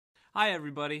Hi,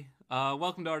 everybody.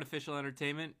 Welcome to Artificial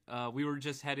Entertainment. We were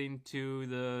just heading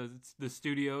to the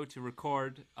studio to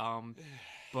record,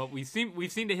 but we've seemed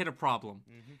to hit a problem.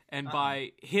 And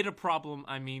by hit a problem,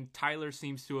 I mean Tyler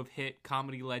seems to have hit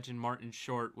comedy legend Martin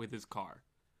Short with his car.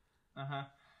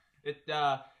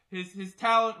 His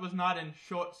talent was not in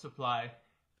short supply.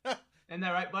 Isn't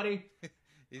that right, buddy?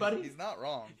 He's not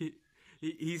wrong.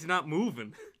 He's not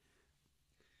moving.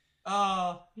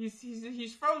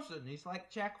 He's frozen. He's like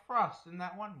Jack Frost in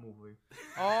that one movie.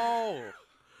 Oh,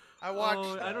 I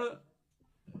watched that.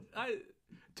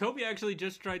 Toby actually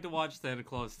just tried to watch Santa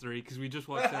Claus 3 because we just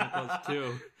watched Santa Claus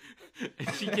 2.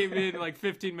 And she came in like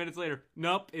 15 minutes later.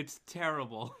 Nope, it's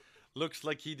terrible. Looks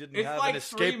like he didn't It's have like an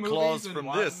escape clause from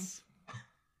this.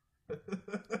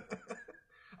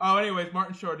 Anyways,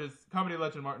 comedy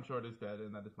legend Martin Short is dead,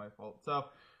 and that is my fault. So,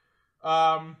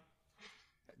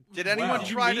 did anyone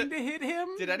try to hit him?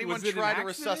 Did anyone try to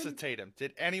resuscitate him?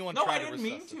 Did anyone no, try I to didn't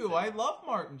resuscitate mean to. him? I love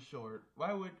Martin Short.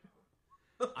 Why would...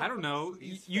 I don't know.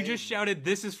 He's You just famous. shouted,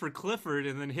 "This is for Clifford,"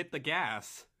 and then hit the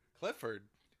gas. Clifford.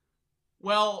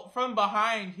 Well, from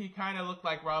behind, he kind of looked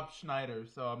like Rob Schneider,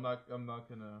 so I'm not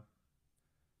gonna,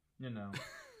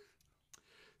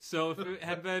 So if it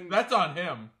had been That's on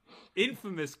him.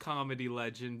 infamous comedy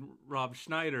legend Rob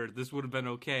Schneider, this would have been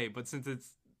okay. But since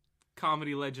it's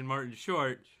comedy legend Martin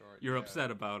Short, you're upset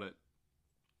about it.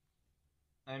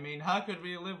 I mean, how could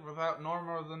we live without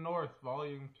Norma of the North,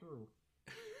 Volume 2?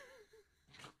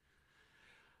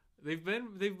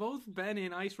 They've both been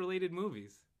in ice-related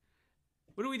movies.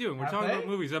 What are we doing? We're Have talking they? about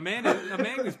movies. A man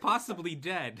is possibly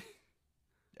dead.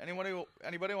 Anybody want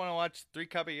to watch Three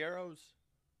Caballeros?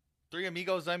 Three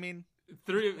Amigos, I mean.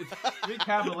 Three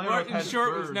Caballeros Martin had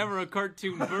Short was birds. never a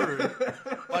cartoon bird.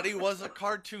 But he was a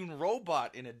cartoon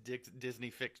robot in a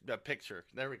Disney picture.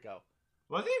 There we go.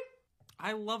 Was he?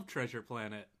 I love Treasure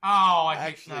Planet. Oh, I hate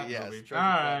Actually, that yes, movie. Treasure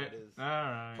Planet is. All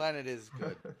right. Planet is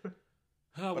good.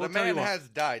 We'll But a tell you man what. has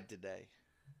died today.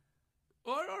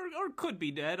 or could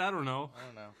be dead. I don't know. I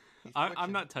don't know. He's I'm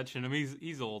twitching. not touching him.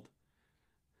 He's old.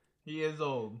 He is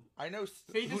old. I know.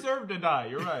 He deserved to die.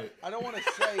 You're right. I don't want to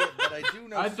say it, but I do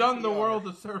know. I've done the CPR. world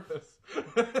a service.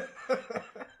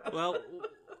 Well,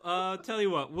 tell you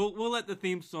what. We'll let the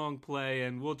theme song play,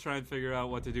 and we'll try and figure out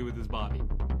what to do with his body.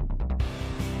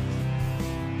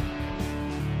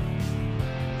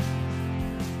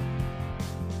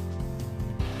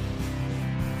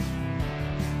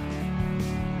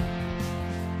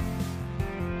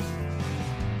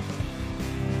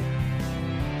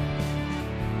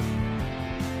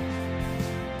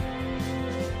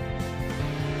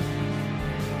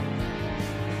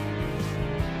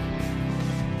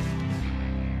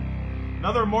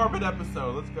 Another morbid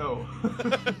episode. Let's go.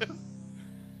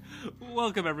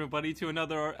 Welcome everybody to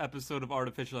another episode of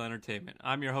Artificial Entertainment.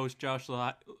 I'm your host Josh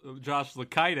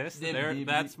Lakaitis.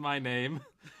 That's my name.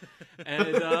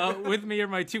 And with me are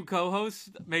my two co-hosts,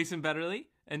 Mason Betterly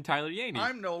and Tyler Yaney.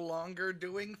 I'm no longer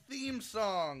doing theme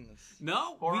songs.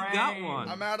 No, Hooray. we got one.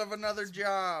 I'm out of another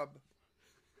job.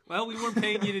 Well, we weren't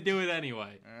paying you to do it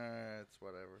anyway. It's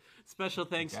whatever. Special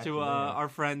thanks Got to you there. our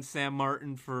friend Sam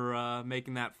Martin for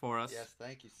making that for us. Yes,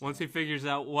 thank you. Sam. Once he figures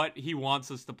out what he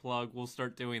wants us to plug, we'll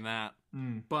start doing that.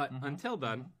 But until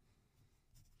then.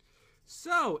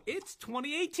 So, it's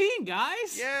 2018,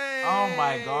 guys! Yay! Oh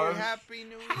my God. Happy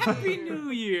New Year! Happy New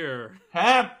Year!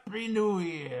 Happy New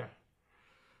Year.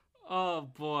 Oh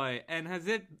boy, and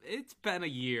it's been a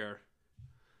year.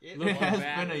 It Looking It has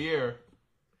back. been a year.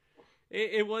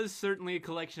 It was certainly a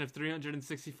collection of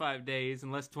 365 days,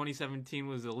 unless 2017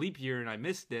 was a leap year and I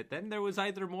missed it. Then there was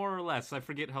either more or less. I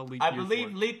forget how leap I years believe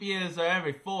work. leap years are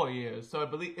every 4 years. So I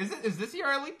believe is this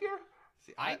year a leap year?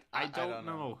 See, I don't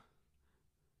know.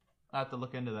 I have to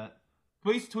look into that.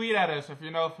 Please tweet at us if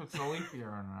you know if it's a leap year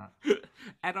or not.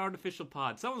 At Artificial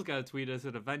Pod. Someone's got to tweet us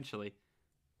it eventually.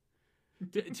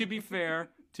 To be fair,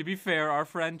 our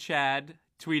friend Chad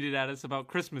tweeted at us about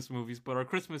Christmas movies, but our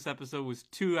Christmas episode was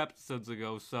 2 episodes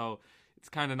ago, so it's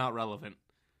kind of not relevant.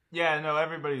 Yeah, no,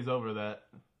 everybody's over that.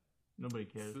 Nobody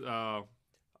cares. My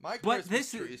But Christmas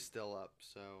this is- tree is still up,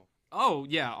 so Oh,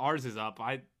 yeah, ours is up.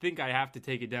 I think I have to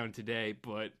take it down today,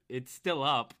 but it's still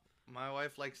up. my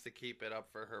wife likes to keep it up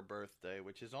for her birthday,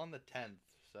 which is on the 10th.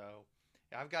 So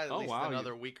I've got at Oh, least wow,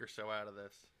 another week or so out of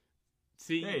this.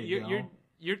 See, There you go.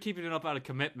 you're keeping it up out of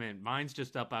commitment. Mine's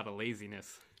just up out of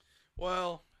laziness.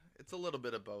 Well, it's a little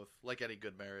bit of both, like any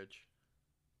good marriage.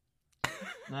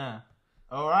 Nah.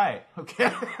 All right.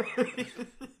 Okay.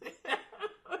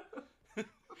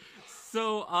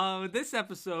 So, this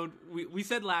episode, we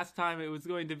said last time it was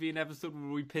going to be an episode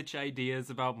where we pitch ideas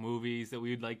about movies that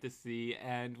we would like to see,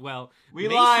 and, well, We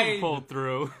Mason lied. pulled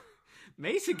through.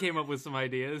 Mason came up with some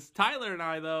ideas. Tyler and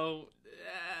I, though,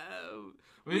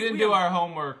 we didn't do our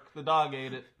homework. The dog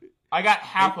ate it. I got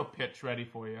half a pitch ready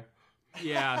for you.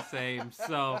 Yeah, same.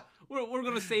 So we're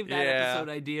gonna save that episode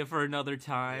idea for another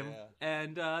time. Yeah.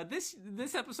 And this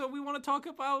episode, we want to talk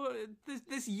about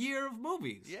this year of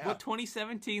movies. Yeah. What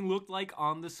 2017 looked like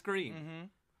on the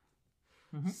screen.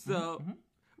 So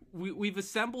we've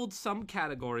assembled some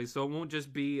categories, so it won't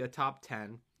just be a top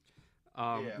 10.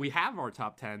 We have our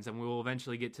top 10s, and we will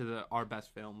eventually get to our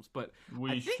best films. But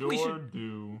we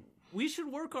do. We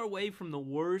should work our way from the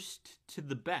worst to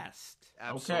the best.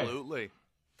 Absolutely. Okay.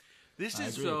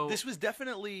 This was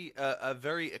definitely a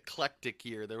very eclectic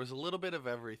year. There was a little bit of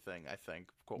everything, I think.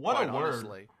 What a word.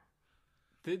 Honestly.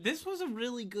 This was a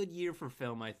really good year for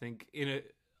film, I think.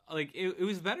 It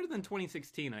was better than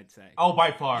 2016, I'd say. Oh,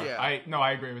 by far. Yeah.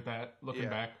 I agree with that, looking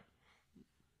back.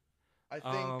 I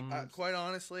think, quite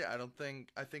honestly, I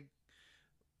think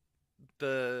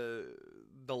the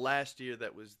last year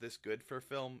that was this good for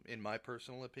film, in my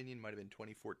personal opinion, might have been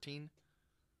 2014.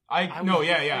 I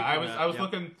was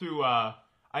looking through.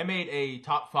 I made a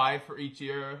top 5 for each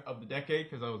year of the decade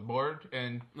because I was bored,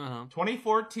 and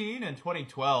 2014 and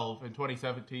 2012 and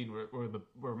 2017 were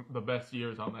the best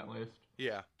years on that list.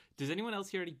 Yeah. Does anyone else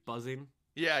hear any buzzing?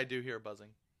 Yeah, I do hear buzzing.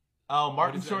 Oh,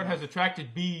 Martin Short has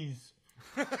attracted bees.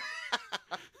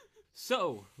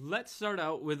 So let's start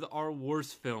out with our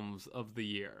worst films of the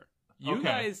year. You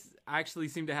guys actually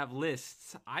seem to have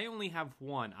lists. I only have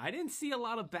one. I didn't see a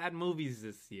lot of bad movies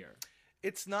this year.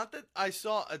 It's not that I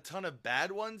saw a ton of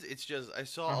bad ones. It's just I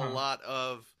saw a lot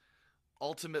of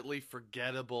ultimately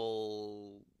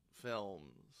forgettable films.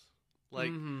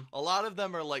 Like, a lot of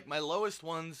them are like my lowest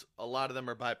ones. A lot of them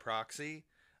are by proxy.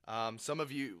 Some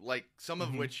of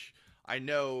which I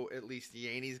know at least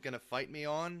Yaney's going to fight me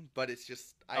on, but it's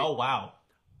just... Oh, wow.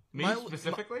 Me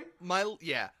specifically?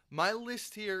 My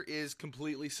list here is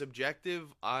completely subjective.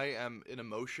 I am an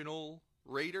emotional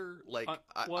rater. Like,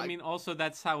 also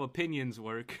that's how opinions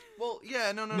work. Well,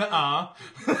 yeah, no. Nuh-uh.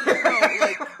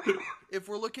 Like, if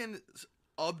we're looking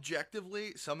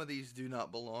objectively, some of these do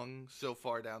not belong so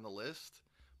far down the list.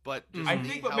 But just I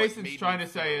think what Mason's trying to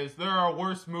say is there are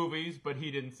worse movies, but he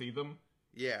didn't see them.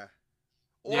 Yeah.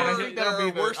 Or I think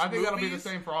that'll be the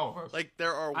same for all of us. Like,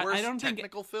 there are worse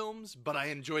technical films, but I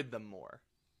enjoyed them more.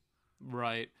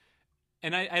 Right.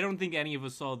 And I don't think any of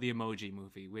us saw the Emoji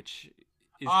Movie, which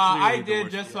is I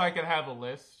did just so I could have a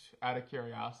list out of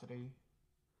curiosity.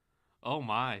 Oh,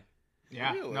 my.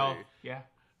 Yeah. Really? No. Yeah.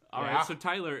 All right, so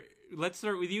Tyler, let's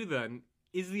start with you then.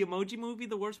 Is the Emoji Movie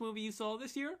the worst movie you saw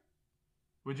this year?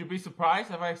 Would you be surprised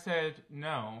if I said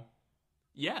no?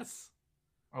 Yes.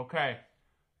 Okay.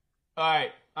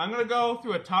 Alright, I'm gonna go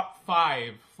through a top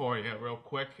 5 for you real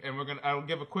quick, and I'll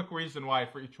give a quick reason why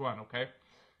for each one, okay?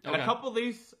 And a couple of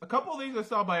these I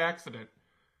saw by accident.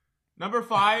 Number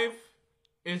 5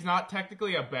 is not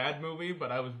technically a bad movie,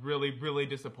 but I was really, really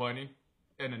disappointed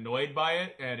and annoyed by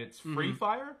it, and it's Free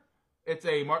Fire. It's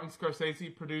a Martin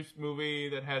Scorsese produced movie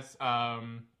that has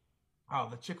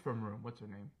the chick from Room, what's her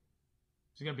name?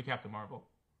 She's gonna be Captain Marvel.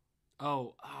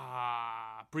 Oh,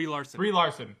 Brie Larson. Brie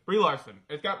Larson.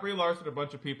 It's got Brie Larson, a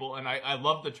bunch of people, and I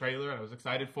loved the trailer, and I was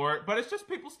excited for it. But it's just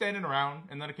people standing around,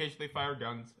 and then occasionally fire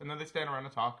guns, and then they stand around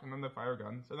and talk, and then they fire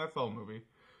guns, and that's the whole movie.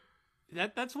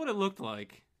 That's what it looked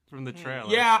like from the trailer.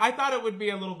 Yeah, I thought it would be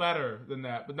a little better than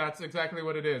that, but that's exactly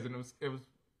what it is, and it was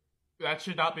that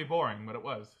should not be boring, but it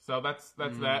was. So that's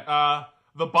that.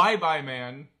 The Bye Bye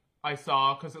Man I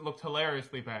saw because it looked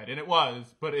hilariously bad, and it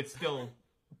was, but it's still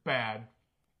bad.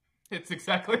 It's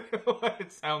exactly what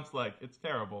it sounds like. It's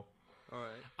terrible. All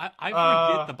right. I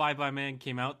forget The Bye Bye Man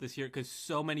came out this year because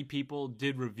so many people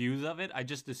did reviews of it. I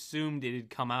just assumed it had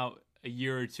come out a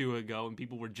year or two ago and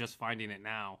people were just finding it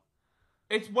now.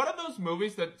 It's one of those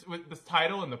movies that with this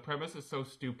title and the premise is so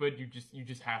stupid, you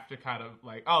just have to kind of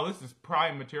like, oh, this is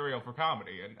prime material for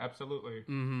comedy, and absolutely.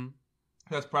 Mm-hmm.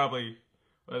 That's probably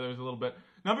where there's a little bit.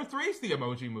 Number 3 is the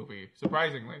Emoji Movie,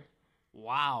 surprisingly.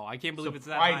 Wow, I can't believe it's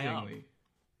that high up.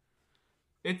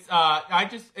 It's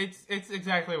it's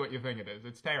exactly what you think it is.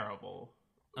 It's terrible,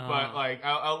 but like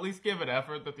I'll at least give it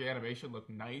effort that the animation looked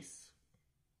nice.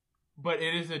 But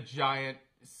it is a giant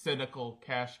cynical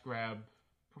cash grab,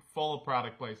 full of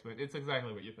product placement. It's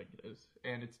exactly what you think it is,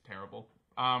 and it's terrible.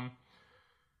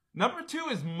 Number 2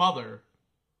 is Mother.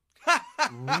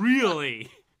 Really?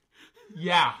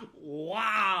 Yeah.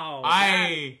 Wow.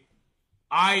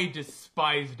 I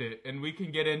despised it, and we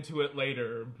can get into it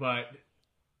later, but.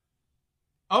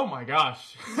 Oh my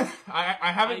gosh.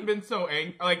 I haven't been so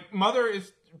angry. Like, Mother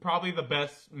is probably the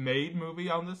best made movie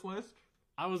on this list.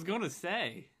 I was going to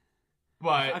say.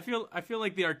 But I feel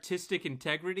like the artistic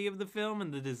integrity of the film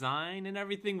and the design and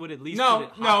everything would at least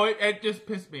it just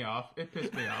pissed me off. It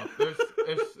pissed me off.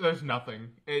 There's nothing.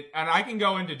 And I can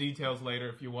go into details later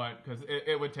if you want, because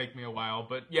it would take me a while.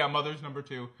 But yeah, Mother's number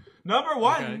 2. Number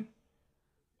 1. Okay.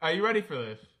 Are you ready for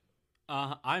this?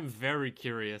 I'm very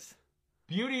curious.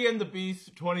 Beauty and the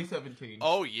Beast 2017.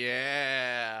 Oh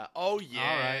yeah. All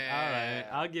right.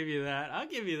 I'll give you that.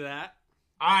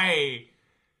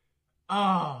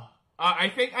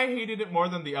 I think I hated it more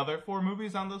than the other 4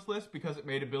 movies on this list because it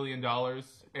made $1 billion,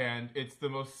 and it's the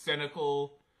most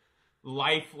cynical,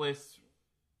 lifeless,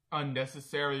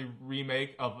 unnecessary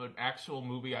remake of an actual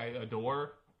movie I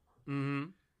adore. Mm-hmm.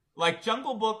 Like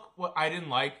Jungle Book, what I didn't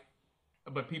like,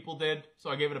 but people did, so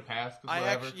I gave it a pass.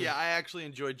 I actually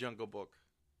enjoyed Jungle Book.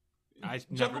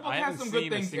 Jungle Book has some good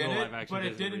things in it, but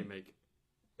it didn't. Remake.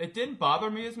 It didn't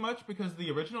bother me as much because the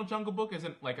original Jungle Book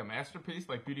isn't like a masterpiece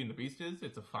like Beauty and the Beast is.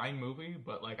 It's a fine movie,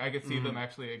 but like I could see them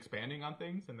actually expanding on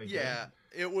things, and they did.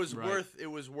 It was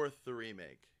worth the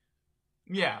remake.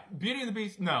 Yeah, Beauty and the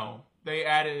Beast. No, they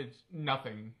added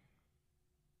nothing.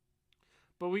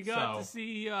 But we got to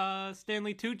see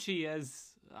Stanley Tucci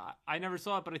as I never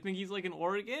saw it, but I think he's like an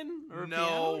organ or a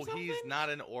piano or something? He's not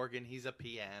an organ. He's a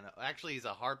piano. Actually, he's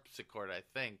a harpsichord, I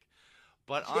think.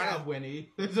 But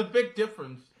Winnie, there's a big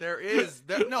difference. There is.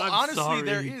 Honestly,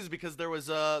 there is, because there was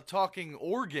a talking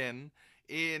organ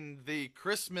in the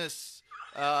Christmas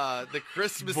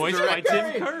voiced by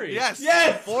Tim Curry. Yes.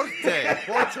 Forte,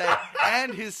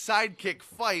 and his sidekick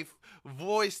Fife,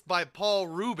 voiced by Paul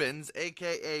Rubens,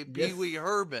 a.k.a. Pee Wee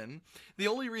Herman. The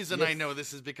only reason I know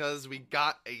this is because we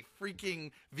got a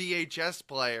freaking VHS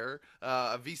player,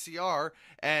 a VCR,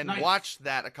 and watched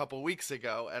that a couple weeks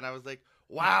ago, and I was like,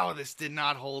 wow, this did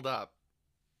not hold up.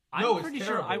 I'm pretty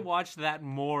sure I watched that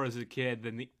more as a kid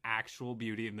than the actual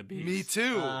Beauty and the Beast. Me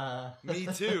too. Me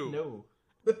too. No.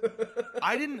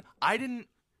 I didn't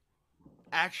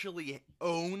actually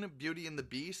own Beauty and the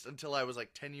Beast until I was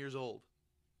like 10 years old.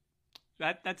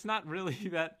 That's not really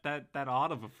that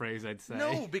odd of a phrase, I'd say.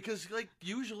 No, because like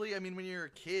usually, I mean, when you're a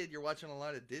kid, you're watching a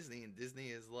lot of Disney, and Disney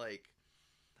is like,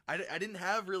 I didn't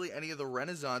have really any of the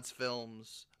Renaissance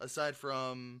films aside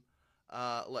from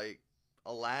like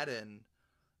Aladdin.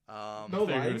 No,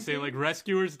 they're going to say like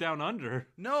Rescuers Down Under.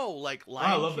 No, like Lion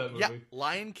King. I love that movie. Yeah,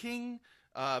 Lion King,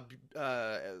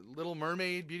 Little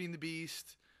Mermaid, Beauty and the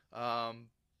Beast. I'll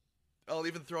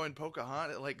even throw in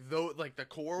Pocahontas, like the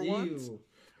core ones.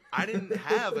 I didn't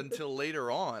have until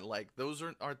later on. Like those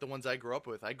aren't the ones I grew up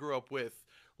with. I grew up with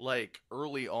like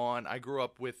early on. I grew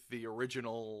up with the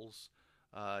originals.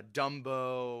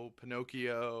 Dumbo,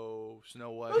 Pinocchio,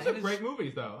 Snow White. Those are great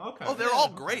movies, though. Okay. Oh, they're all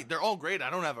great. They're all great. I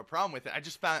don't have a problem with it. I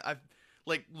just found,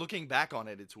 like, looking back on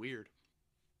it, it's weird.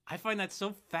 I find that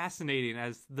so fascinating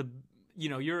as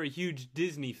you're a huge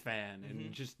Disney fan,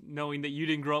 and just knowing that you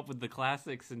didn't grow up with the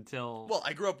classics until... Well,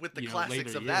 I grew up with the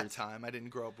classics of that time. I didn't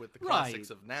grow up with the classics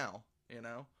of now, you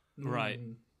know? Right.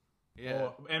 Yeah.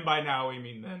 Well, and by now, we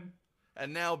mean then.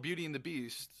 And now Beauty and the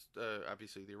Beast,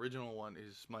 obviously the original one,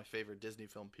 is my favorite Disney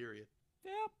film, period.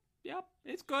 Yep,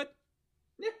 it's good.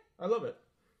 Yeah, I love it.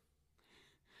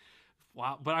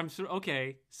 Wow, but I'm sure,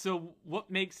 okay, so what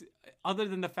makes, other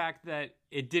than the fact that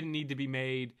it didn't need to be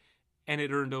made and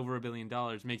it earned over $1 billion,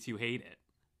 makes you hate it?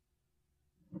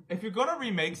 If you're going to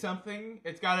remake something,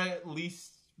 it's got to at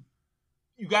least,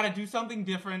 you got to do something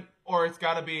different, or it's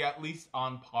got to be at least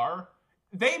on par.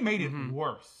 They made it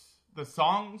worse. The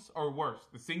songs are worse.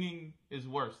 The singing is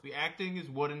worse. The acting is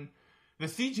wooden. The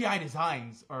CGI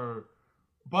designs are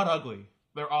butt ugly.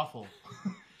 They're awful.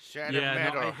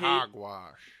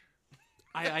 Hogwash.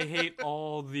 I hate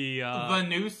all the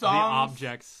new songs. The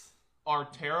objects are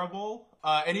terrible.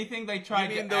 Anything they tried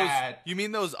to add. You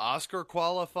mean those Oscar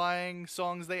qualifying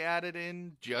songs they added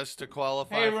in just to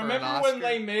qualify for an Oscar? Hey, remember when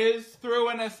Les Mis threw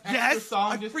in an extra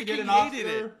song just to get an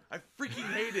Oscar? I freaking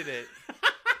hated it.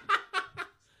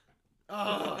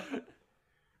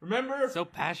 Remember? So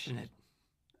passionate.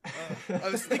 I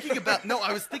was thinking about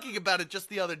it just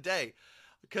the other day,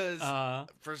 because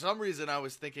for some reason I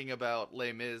was thinking about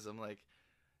Les Mis. I'm like,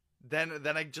 then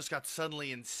I just got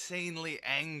suddenly insanely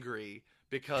angry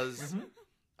because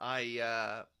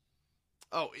it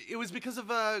was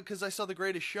because I saw The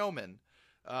Greatest Showman.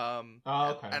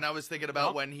 Okay. And I was thinking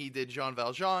about when he did Jean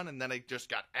Valjean, and then I just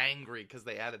got angry because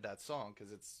they added that song,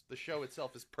 because the show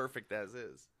itself is perfect as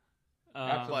is.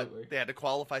 Absolutely. But they had to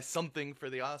qualify something for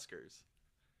the Oscars.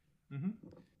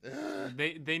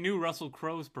 They knew Russell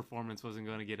Crowe's performance wasn't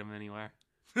going to get him anywhere.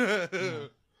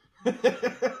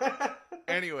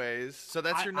 Anyways, so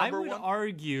that's your number one? I would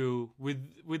argue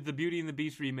with the Beauty and the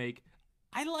Beast remake,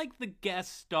 I like the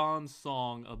Gaston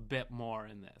song a bit more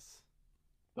in this.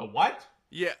 The what?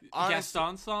 Yeah, honestly,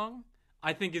 Gaston song,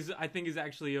 I think is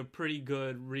actually a pretty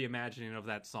good reimagining of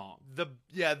that song. the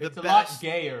It's a lot best.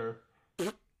 gayer.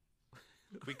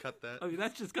 We cut that. I mean,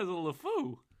 that's just because of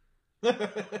LeFou.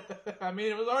 I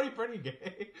mean, it was already pretty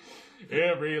gay.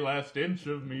 Every last inch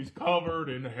of me's covered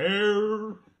in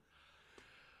hair.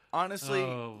 Honestly,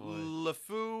 Oh, boy.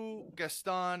 LeFou,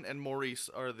 Gaston, and Maurice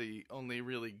are the only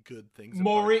really good things.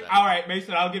 Maurice. about that. All right,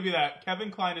 Mason, I'll give you that.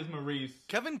 Kevin Kline is Maurice.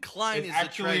 Kevin Kline It's is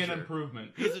actually a treasure. an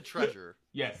improvement. He's a treasure.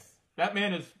 Yes, that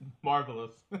man is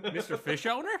marvelous. Mr. Fish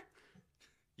Owner?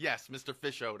 Yes, Mr.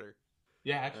 Fish Odor.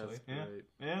 Yeah, actually, That's yeah, great.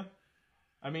 yeah.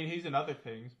 I mean, he's in other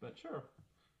things, but sure.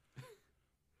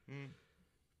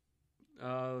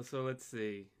 So let's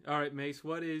see. All right, Mace,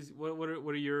 what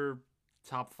are your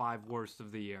top 5 worst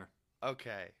of the year?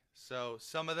 Okay, so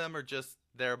some of them are just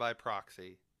there by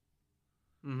proxy.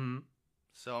 Mm-hmm.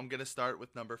 So I'm gonna start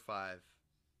with number 5,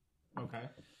 Okay.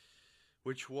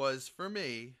 which was for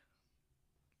me,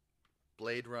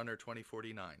 Blade Runner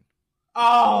 2049.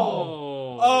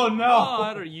 Oh! Oh, no!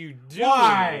 What are you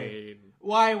doing?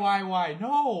 Why?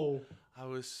 No! I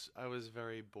was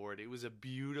very bored. It was a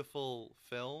beautiful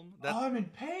film. Oh, I'm in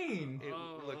pain. It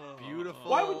looked beautiful.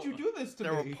 Why would you do this to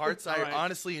There me? were parts I All right.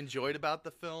 honestly enjoyed about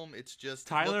the film. It's just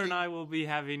Tyler looking... and I will be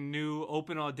having new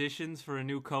open auditions for a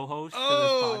new co-host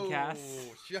Oh, for this podcast.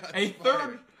 shots A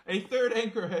fired. third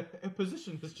anchor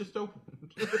position has just opened.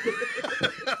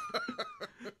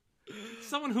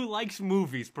 Someone who likes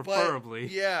movies, But, preferably.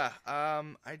 yeah.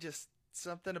 I just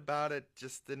something about it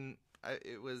just didn't.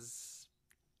 It was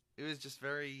just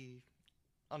very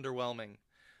underwhelming.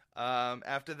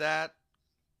 After that,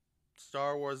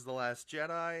 Star Wars: The Last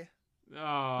Jedi.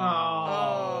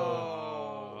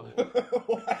 Oh.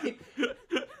 Why?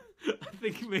 I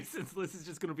think Mason's list is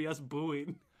just going to be us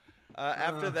booing.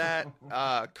 After that,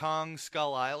 Kong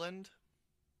Skull Island.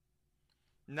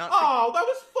 Not. Oh, that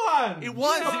was fun. It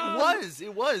was. Yeah.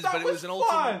 It was. That But it was was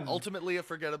fun. ultimately a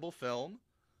forgettable film.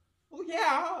 Well,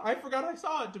 yeah, I forgot I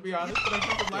saw it, to be honest, but I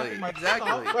think I'm laughing myself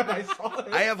Exactly. when I saw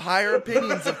it. I have higher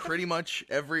opinions of pretty much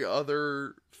every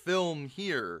other film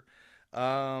here.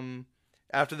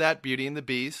 After that, Beauty and the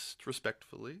Beast,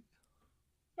 respectfully.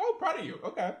 Oh, proud of you.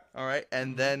 Okay. All right,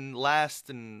 and then last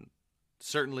and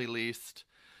certainly least,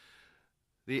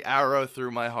 the arrow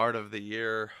through my heart of the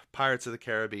year, Pirates of the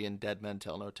Caribbean: Dead Men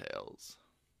Tell No Tales.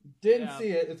 Didn't Yeah. see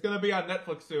it. It's going to be on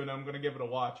Netflix soon. I'm going to give it a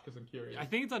watch because I'm curious. I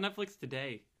think it's on Netflix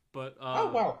today, but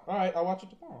Oh, wow. All right, I'll watch it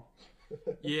tomorrow.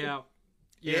 yeah,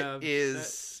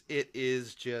 It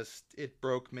is just, it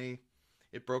broke me.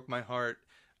 It broke my heart.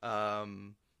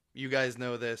 You guys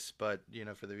know this, but, you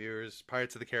know, for the viewers,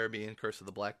 Pirates of the Caribbean: Curse of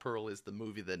the Black Pearl is the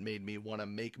movie that made me want to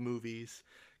make movies,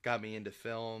 got me into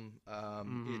film.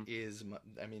 It is,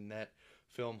 I mean, that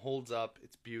film holds up.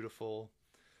 It's beautiful,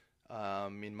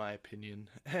 in my opinion.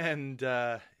 And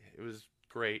it was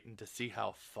great. And to see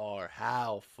how far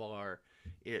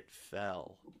it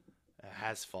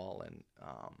has fallen,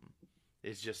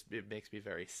 it makes me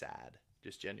very sad,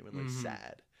 just genuinely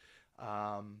sad.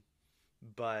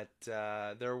 But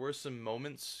there were some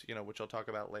moments, you know, which I'll talk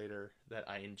about later, that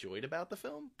I enjoyed about the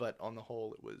film. But on the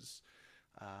whole, it was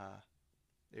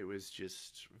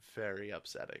just very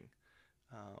upsetting,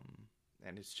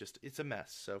 and it's a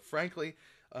mess. So frankly,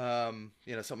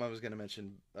 you know, something I was going to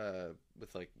mention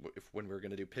with like when we were going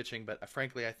to do pitching, but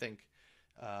frankly, I think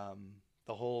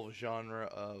the whole genre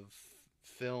of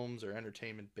films or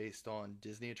entertainment based on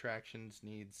Disney attractions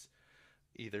needs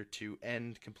either to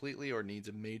end completely or needs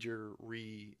a major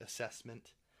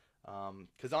reassessment.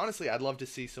 Because honestly, I'd love to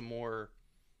see some more.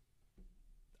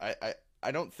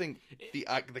 I don't think the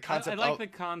concept. I like the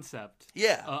concept.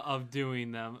 Yeah. Of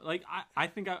doing them. Like I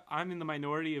think I'm in the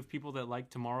minority of people that like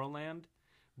Tomorrowland,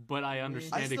 but I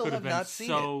understand it still could have have been not seen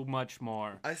so much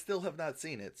more. I still have not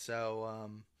seen it, so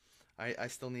I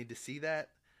still need to see that.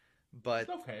 But It's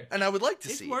okay. and I would like to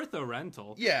It's see worth a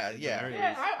rental. Yeah, at the yeah. very Yeah,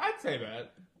 least. I'd say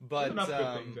that. But There's enough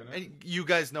good things in it. and you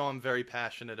guys know I'm very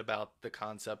passionate about the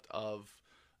concept of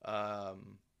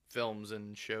films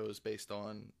and shows based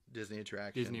on Disney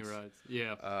attractions. Disney rides.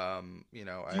 Yeah. You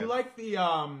know, Do you like the,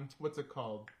 what's it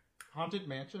called? Haunted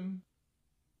Mansion?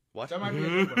 what? That might be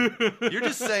a good one. You're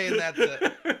just saying that.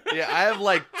 Yeah, I have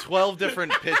like 12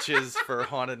 different pitches for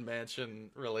Haunted Mansion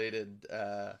related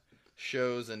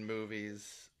shows and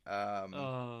movies.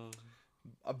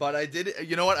 But I did.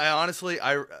 You know what?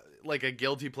 I like a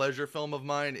guilty pleasure film of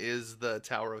mine is the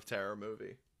Tower of Terror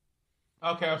movie.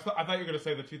 Okay, I thought you were gonna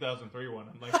say the 2003 one.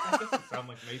 I'm like, that doesn't sound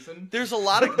like Mason. There's a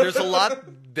lot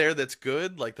there that's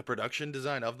good, like the production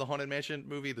design of the Haunted Mansion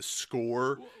movie, the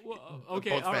score. Okay,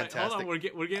 both all right, fantastic. hold on.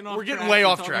 We're getting off. We're getting track. way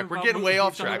off talking track. We're about getting way movies.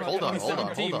 off We're talking track. Hold about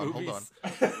on. 2017 movies.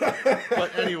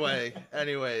 But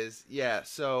anyways, yeah.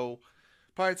 So,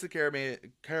 Pirates of the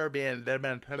Caribbean, Dead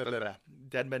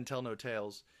Men Tell No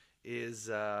Tales,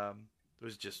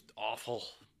 was just awful.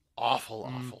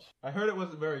 I heard it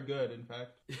wasn't very good. In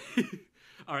fact.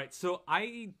 All right, so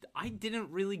I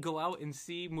didn't really go out and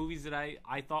see movies that I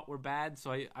thought were bad,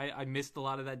 so I missed a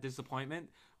lot of that disappointment.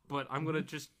 But I'm gonna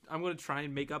try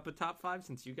and make up a top 5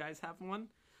 since you guys have one.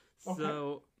 Okay.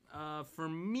 So for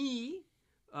me,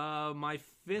 my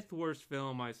 5th worst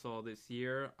film I saw this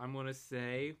year, I'm gonna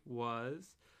say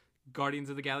was Guardians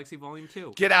of the Galaxy Volume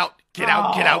 2. Get out,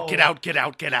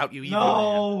 you evil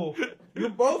no. man. You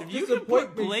both if you can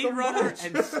put Blade Runner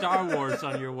and Star Wars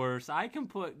on your worst, I can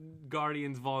put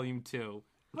Guardians Volume 2.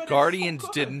 But Guardians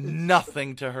did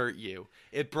nothing to hurt you.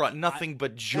 It brought nothing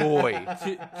but joy.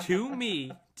 To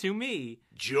me,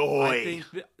 joy. I think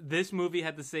this movie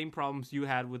had the same problems you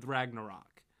had with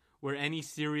Ragnarok, where any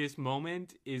serious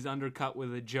moment is undercut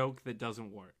with a joke that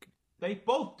doesn't work. They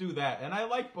both do that, and I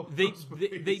like both those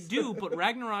movies. They do, but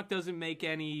Ragnarok doesn't make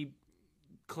any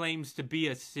claims to be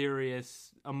a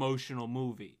serious, emotional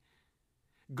movie.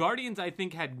 Guardians, I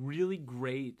think, had really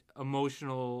great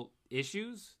emotional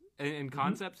issues and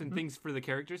concepts and things for the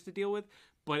characters to deal with,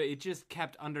 but it just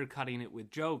kept undercutting it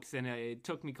with jokes, and it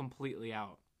took me completely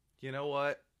out. You know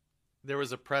what? There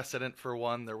was a precedent for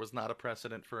one. There was not a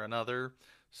precedent for another.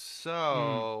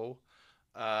 So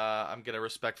I'm going to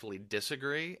respectfully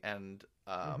disagree, and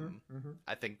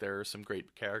I think there are some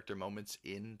great character moments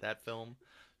in that film.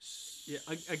 Yeah,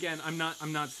 again, I'm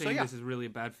not saying this is really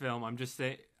a bad film. I'm just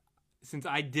saying, since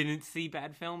I didn't see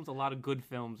bad films, a lot of good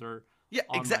films are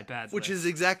on my bad list. Which is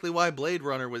exactly why Blade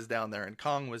Runner was down there and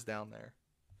Kong was down there.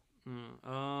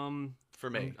 For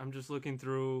me. I'm just looking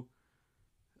through.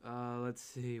 Let's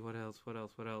see, what else?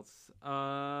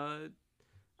 I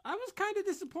was kind of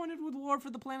disappointed with War for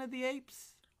the Planet of the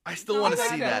Apes. I still want to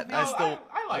see that. No,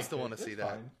 I still want to see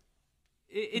that.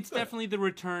 It's definitely the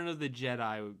return of the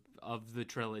Jedi of the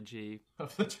trilogy.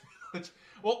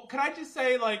 Well, can I just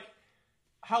say, like,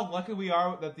 how lucky we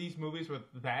are that these movies were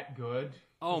that good?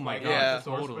 Oh my god, yeah, the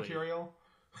source totally. material.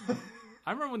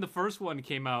 I remember when the first one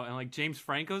came out, and like James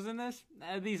Franco's in this.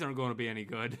 These aren't going to be any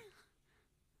good.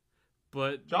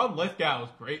 But John Lithgow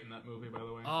is great in that movie, by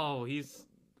the way. Oh, he's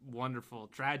wonderful,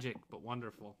 tragic but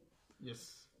wonderful.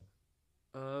 Yes.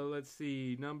 Let's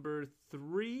see, number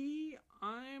 3.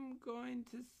 I'm going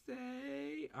to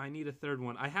say I need a third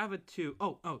one. I have a 2.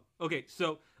 Oh, okay.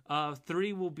 So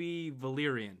 3 will be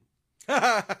Valerian.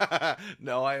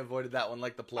 No, I avoided that one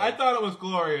like the plague. I thought it was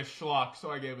glorious schlock, so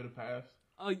I gave it a pass.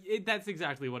 That's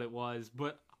exactly what it was,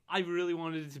 but I really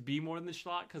wanted it to be more than the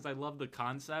schlock because I love the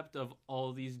concept of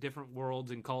all these different worlds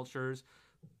and cultures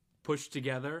pushed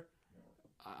together.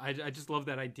 I just love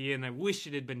that idea, and I wish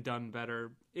it had been done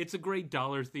better. It's a great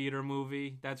dollar theater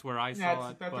movie. That's where I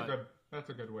saw it. That's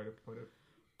a good way to put it.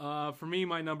 For me,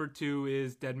 my number 2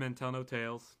 is Dead Men Tell No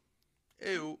Tales.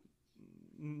 Ew.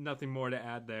 Nothing more to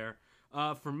add there.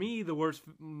 For me, the worst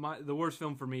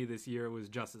film for me this year was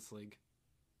Justice League.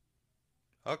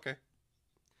 Okay.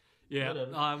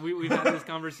 Yeah, we've had this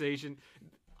conversation.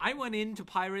 I went into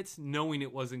Pirates knowing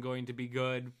it wasn't going to be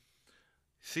good.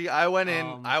 See, I went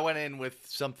in with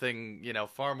something,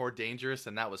 far more dangerous,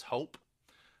 and that was hope.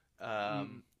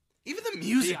 Even the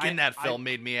music in that film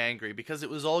made me angry because it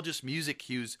was all just music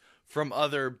cues from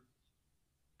other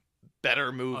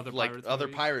better movies, other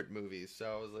pirate movies. So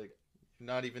I was like,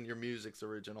 not even your music's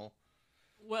original.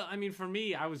 Well, I mean, for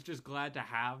me, I was just glad to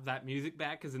have that music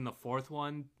back because in the 4th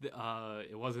one,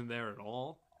 it wasn't there at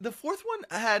all. The 4th one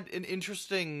had an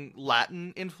interesting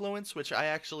Latin influence, which I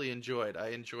actually enjoyed. I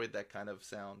enjoyed that kind of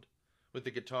sound with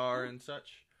the guitar and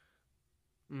such.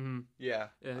 Mm-hmm. Yeah.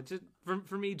 Just,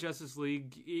 for me, Justice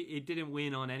League, it didn't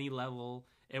win on any level.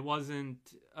 It wasn't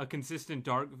a consistent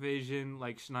dark vision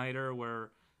like Snyder, where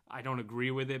I don't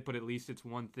agree with it, but at least it's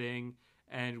one thing.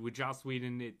 And with Joss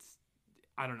Whedon,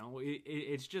 I don't know,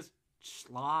 it's just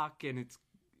schlock, and it's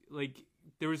like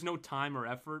there was no time or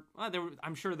effort.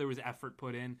 I'm sure there was effort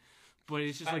put in, but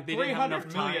it's just like they didn't have enough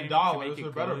time to make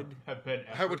it good. Have been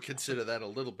effort. I would consider that a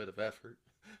little bit of effort.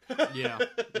 Yeah.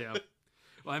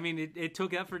 Well, I mean, it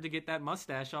took effort to get that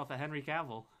mustache off of Henry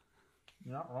Cavill.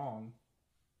 You're not wrong.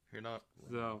 You're not.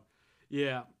 So,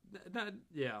 yeah,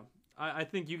 I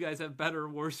think you guys have better,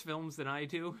 worse films than I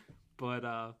do,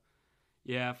 but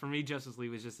yeah, for me, Justice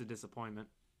League was just a disappointment.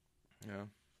 Yeah.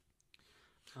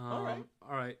 All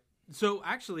right. So,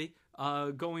 actually,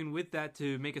 going with that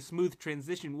to make a smooth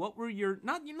transition, what were your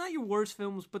not your worst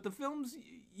films, but the films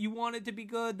you wanted to be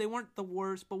good? They weren't the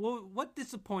worst, but what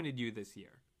disappointed you this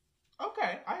year?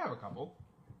 Okay, I have a couple.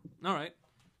 All right.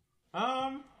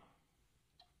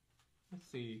 Let's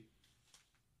see.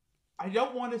 I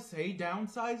don't want to say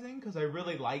Downsizing because I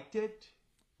really liked it,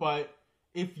 but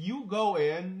if you go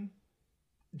in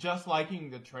just liking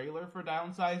the trailer for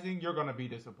Downsizing, you're gonna be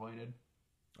disappointed.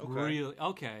 Okay. Really?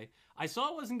 Okay. I saw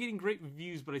it wasn't getting great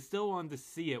reviews, but I still wanted to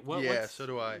see it. So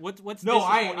do I. What's No,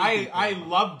 I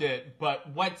loved it, but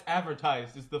what's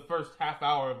advertised is the first half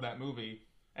hour of that movie,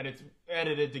 and it's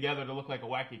edited together to look like a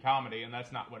wacky comedy, and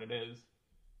that's not what it is.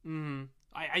 Mm-hmm.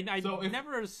 I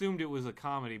never assumed it was a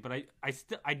comedy, but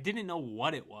I didn't know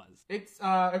what it was. It's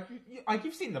like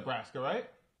you've seen Nebraska, right?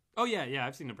 Oh yeah,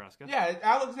 I've seen Nebraska. Yeah,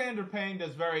 Alexander Payne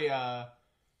does very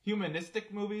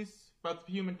humanistic movies about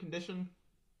the human condition,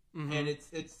 and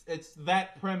it's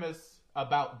that premise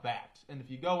about that. And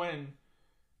if you go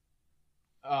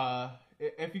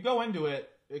into it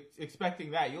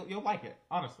expecting that, you'll like it.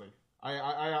 Honestly,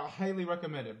 I highly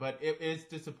recommend it, but it is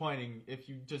disappointing if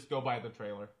you just go by the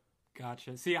trailer.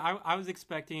 Gotcha. See, I was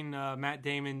expecting Matt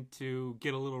Damon to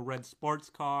get a little red sports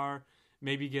car,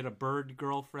 maybe get a bird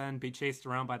girlfriend, be chased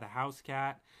around by the house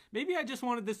cat. Maybe I just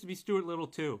wanted this to be Stuart Little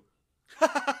too.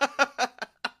 I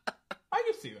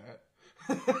can see that.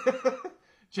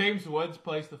 James Woods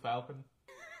plays the Falcon.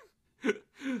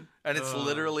 And it's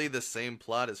literally the same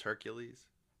plot as Hercules.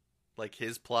 Like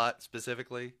his plot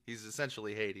specifically. He's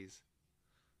essentially Hades.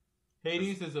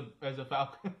 Hades is a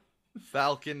Falcon.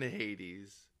 Falcon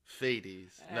Hades.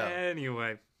 Fades. No.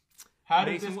 Anyway. How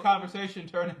did this conversation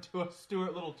turn into a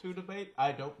Stuart Little 2 debate?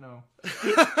 I don't know.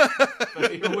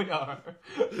 But here we are.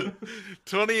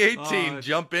 2018,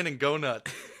 jump in and go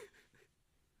nuts.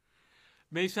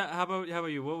 Mace, how about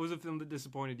you? What was a film that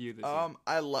disappointed you this year?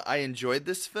 I enjoyed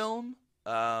this film,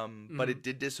 but it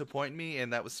did disappoint me,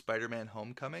 and that was Spider-Man: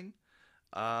 Homecoming.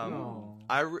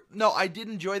 I did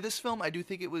enjoy this film. I do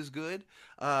think it was good,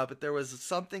 but there was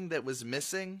something that was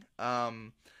missing.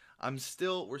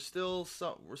 We're still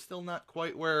not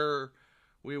quite where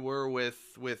we were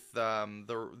with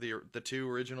the two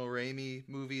original Raimi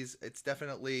movies. It's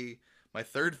definitely my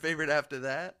third favorite after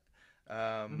that.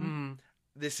 The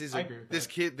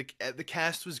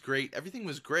cast was great. Everything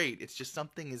was great. It's just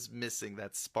something is missing,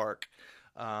 that spark.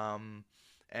 And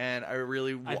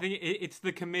I think it's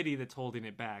the committee that's holding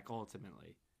it back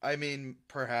ultimately. I mean,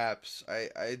 perhaps.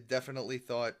 I definitely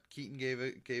thought Keaton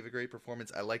gave a great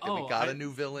performance. I like that we got a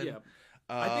new villain. Yeah.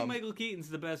 I think Michael Keaton's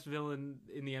the best villain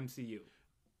in the MCU.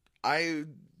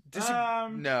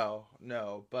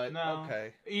 No, but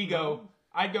okay. Ego. No.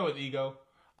 I'd go with Ego.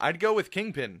 I'd go with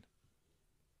Kingpin.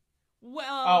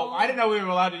 Well, I didn't know we were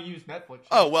allowed to use Netflix.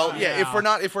 Oh well, yeah. If we're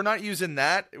not using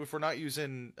that, if we're not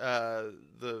using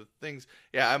the things,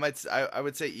 yeah, I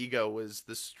would say Ego was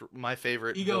my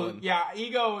favorite. Villain. Yeah,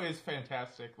 Ego is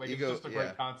fantastic. Like Ego, it's just a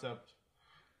great concept.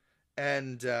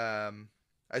 And I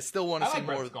still want to see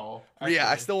more. Red Skull, yeah,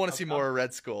 I still want to see more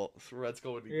Red Skull. Red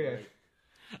Skull would be great.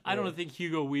 I don't think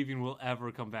Hugo Weaving will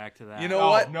ever come back to that. You know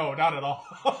what? No, not at all.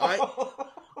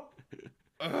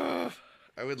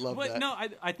 I would love that. But no,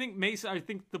 I think Mace.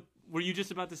 Were you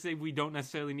just about to say we don't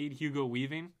necessarily need Hugo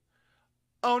Weaving?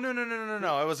 Oh no!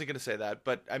 I wasn't going to say that,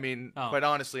 but I mean, quite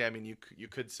honestly, I mean, you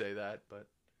could say that, but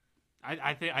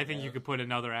I think you could put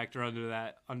another actor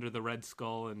under the Red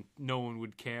Skull, and no one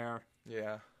would care.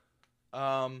 Yeah.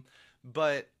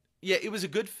 But yeah, it was a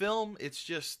good film. It's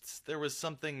just there was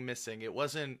something missing. It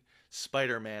wasn't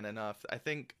Spider-Man enough. I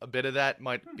think a bit of that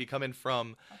might be coming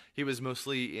from he was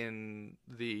mostly in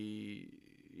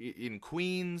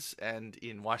Queens and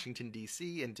in Washington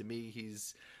D.C. and to me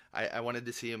I wanted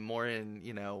to see him more in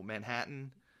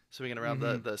Manhattan, swinging around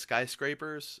the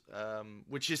skyscrapers,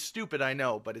 which is stupid, I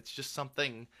know, but it's just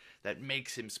something that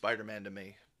makes him Spider-Man to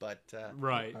me. But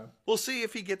right, we'll see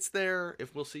if he gets there.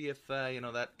 We'll see if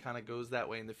that kind of goes that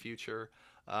way in the future.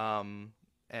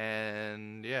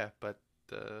 And yeah, but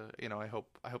I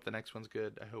hope the next one's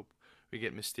good. I hope we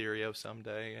get Mysterio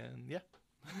someday, and yeah,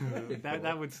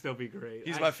 that would still be great.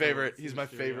 He's my favorite. He's my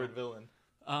favorite villain.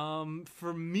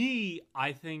 For me,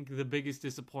 I think the biggest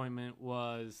disappointment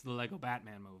was the Lego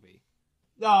Batman movie.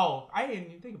 No, I didn't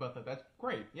even think about that. That's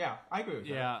great. Yeah, I agree with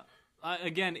that. Yeah,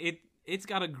 again, it's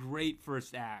got a great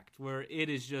first act where it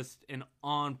is just an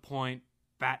on-point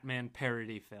Batman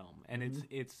parody film, and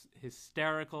it's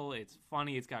hysterical, it's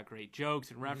funny, it's got great jokes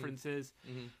and references.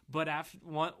 But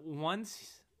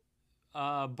once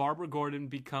Barbara Gordon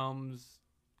becomes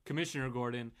Commissioner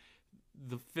Gordon,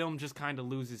 the film just kind of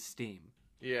loses steam.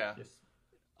 Yeah. Yes.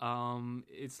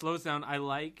 It slows down. I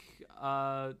like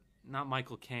not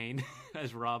Michael Caine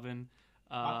as Robin.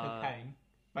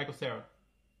 Michael Cera.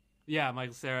 Yeah,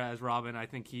 Michael Cera as Robin. I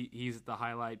think he's the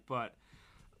highlight. But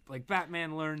like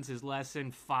Batman learns his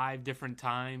lesson 5 different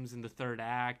times in the 3rd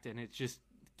act, and it just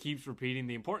keeps repeating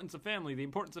the importance of family, the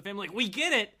importance of family. Like, we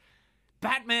get it,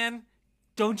 Batman.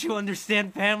 Don't you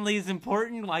understand family is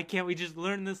important? Why can't we just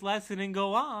learn this lesson and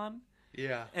go on?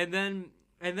 Yeah. And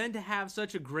then to have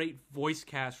such a great voice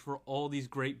cast for all these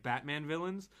great Batman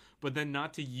villains, but then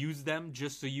not to use them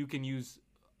just so you can use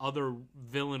other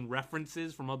villain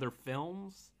references from other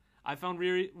films, I found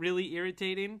really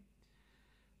irritating.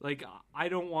 Like, I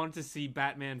don't want to see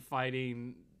Batman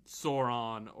fighting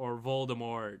Sauron or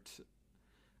Voldemort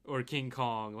or King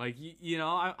Kong. Like,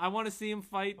 I want to see him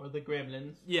fight... Or the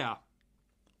Gremlins. Yeah.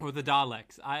 Or the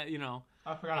Daleks. I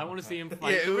want to see him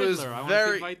fight the Riddler. I want to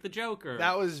see him fight the Joker.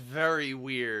 That was very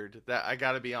weird. That I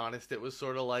gotta be honest. It was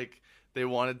sort of like they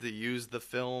wanted to use the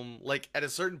film. Like at a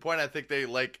certain point, I think they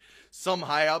some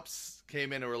high ups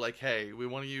came in and were like, "Hey, we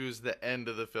want to use the end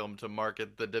of the film to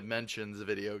market the Dimensions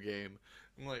video game."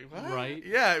 I'm like, what? Right?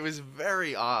 Yeah, it was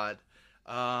very odd.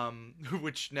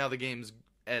 Which now the game's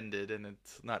ended and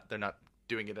they're not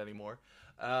doing it anymore.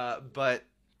 But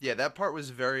yeah, that part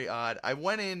was very odd.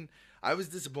 I was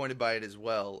disappointed by it as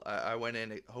well. I went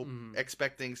in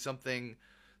expecting something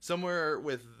somewhere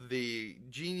with the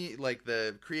genius, like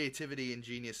the creativity and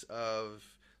genius of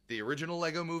the original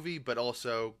Lego movie, but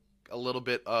also a little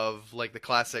bit of like the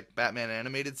classic Batman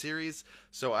animated series.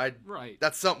 So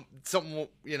that's something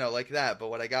like that. But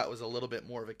what I got was a little bit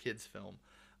more of a kids film,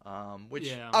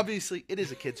 which obviously it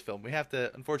is a kids film. We have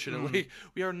to, unfortunately,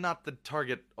 we are not the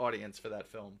target audience for that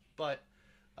film, but.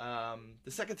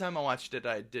 The second time I watched it,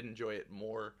 I did enjoy it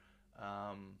more.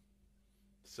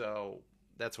 So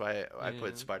that's why I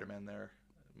put Spider-Man there.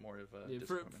 More of a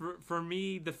for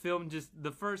me, the film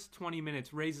the first 20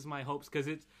 minutes raises my hopes because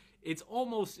it's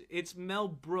Mel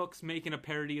Brooks making a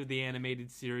parody of the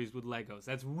animated series with Legos.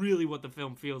 That's really what the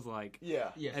film feels like. Yeah.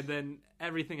 Yes. And then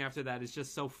everything after that is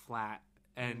just so flat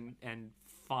and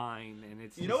fine, and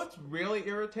it's. You know what's really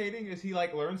irritating is he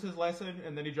learns his lesson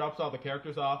and then he drops all the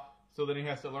characters off. So then he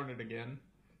has to learn it again.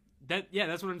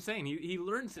 That's what I'm saying. He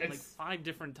learns it 5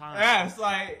 different times. Yeah, it's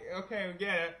like, okay, we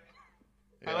get it.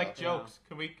 Yeah, I like jokes.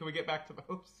 Can we get back to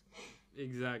those?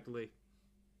 Exactly.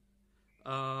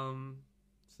 So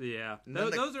yeah,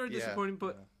 those are disappointing.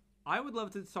 But I would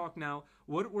love to talk now.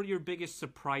 What were your biggest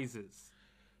surprises?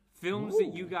 Films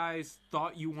that you guys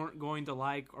thought you weren't going to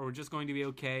like or were just going to be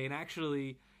okay, and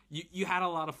actually you had a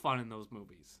lot of fun in those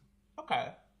movies.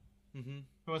 Okay. Mm-hmm.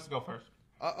 Who wants to go first?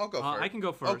 I'll go first. I can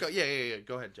go first. Okay, yeah.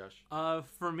 Go ahead, Josh.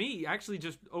 For me, actually,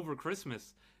 just over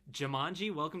Christmas,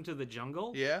 Jumanji: Welcome to the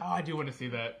Jungle. Yeah. Oh, I do want to see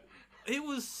that. It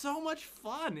was so much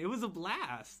fun. It was a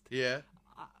blast. Yeah.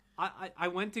 I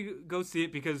went to go see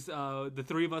it because the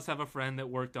 3 of us have a friend that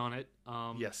worked on it.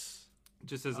 Yes.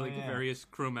 Just as a various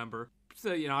crew member.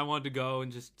 So, I wanted to go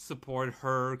and just support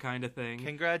her kind of thing.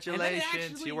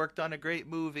 Congratulations, you worked on a great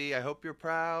movie. I hope you're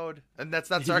proud. And that's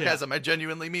not sarcasm. Yeah. I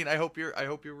genuinely mean I hope you're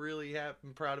really happy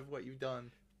and proud of what you've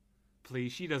done.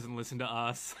 Please, she doesn't listen to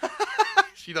us.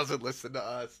 She doesn't listen to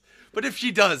us. But if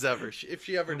she does ever, if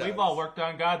she ever does. We've all worked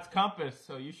on God's compass,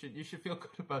 so you should feel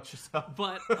good about yourself.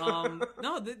 But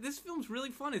no, this film's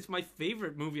really fun. It's my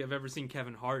favorite movie I've ever seen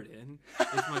Kevin Hart in.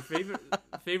 It's my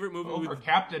favorite movie over with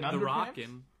Captain The Underpants? Rock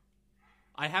in.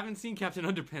 I haven't seen Captain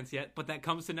Underpants yet, but that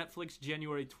comes to Netflix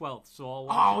January 12th, so I'll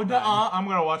watch it. I'm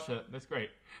going to watch it. That's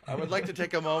great. I would like to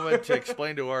take a moment to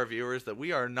explain to our viewers that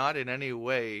we are not in any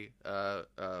way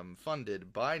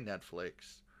funded by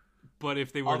Netflix. But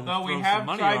if they were to throw we some have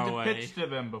money tried our to way, pitch to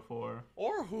them before.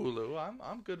 Or Hulu.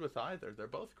 I'm good with either. They're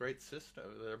both great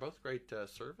systems. They're both great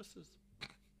services.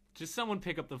 Just someone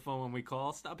pick up the phone when we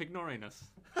call. Stop ignoring us.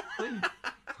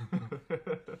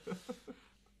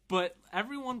 But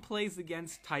everyone plays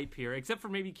against type here, except for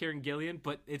maybe Karen Gillan,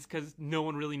 but it's because no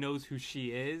one really knows who she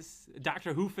is.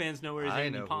 Doctor Who fans know her as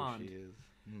Amy Pond. Who she is.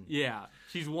 Yeah,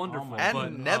 she's wonderful.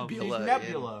 And Nebula. She's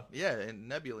Nebula. And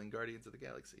Nebula in Guardians of the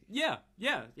Galaxy. Yep.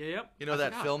 You know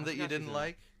that film that you didn't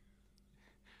like?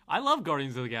 I love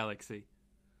Guardians of the Galaxy.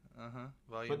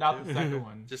 Volume but not 2. the second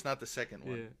one. Just not the second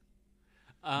one.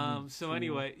 Yeah. So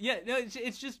anyway,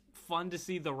 it's just fun to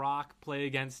see The Rock play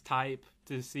against type,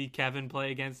 to see Kevin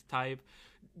play against type.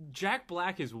 Jack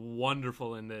Black is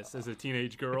wonderful in this as a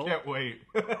teenage girl. I can't wait.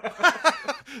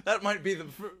 That might be the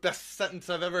best sentence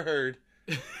I've ever heard.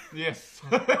 Yes.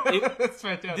 It's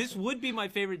fantastic. This would be my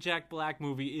favorite Jack Black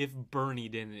movie if Bernie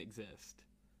didn't exist.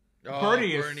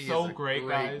 Bernie is so great,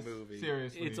 guys. Movie.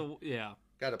 Seriously.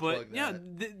 Gotta plug that.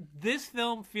 This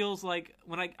film feels like,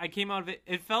 when I came out of it,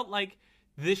 it felt like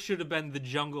this should have been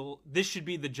this should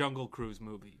be the Jungle Cruise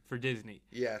movie for Disney.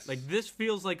 Yes. Like, this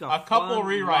feels like a couple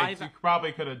rewrites. You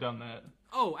probably could have done that.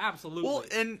 Oh, absolutely. Well,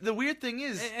 and the weird thing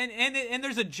is, and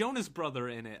there's a Jonas brother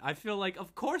in it. I feel like,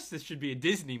 of course, this should be a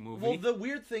Disney movie. well, the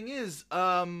weird thing is,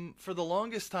 for the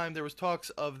longest time, there was talks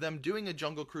of them doing a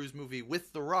Jungle Cruise movie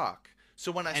with The Rock.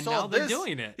 So when I saw now they're this,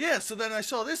 doing it. Yeah. So then I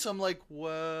saw this, I'm like,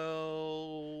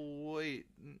 well, wait,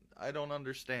 I don't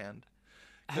understand.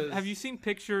 Have you seen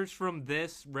pictures from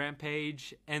this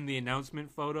Rampage and the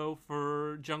announcement photo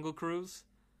for Jungle Cruise?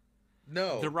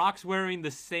 No. The Rock's wearing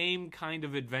the same kind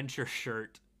of adventure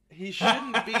shirt. He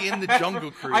shouldn't be in the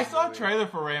Jungle Cruise. I saw movie. a trailer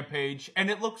for Rampage, and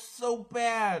it looks so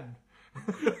bad.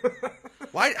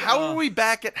 Why? How are we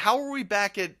back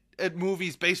at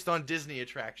movies based on Disney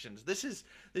attractions? This is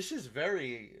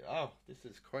very. Oh, this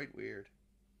is quite weird.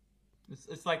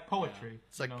 It's like poetry.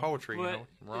 It's like poetry, But,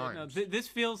 rhymes. this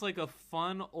feels like a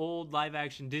fun old live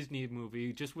action Disney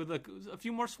movie, just with a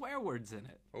few more swear words in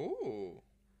it. Ooh.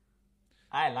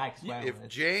 I like swear If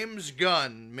words. James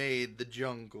Gunn made the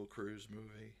Jungle Cruise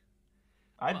movie,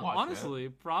 I'd watch Honestly,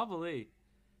 probably.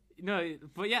 No,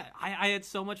 but yeah, I had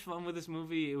so much fun with this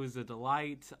movie. It was a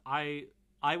delight. I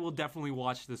will definitely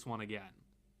watch this one again.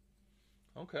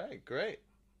 okay, great.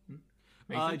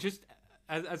 Just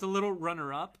as a little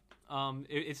runner-up,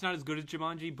 it's not as good as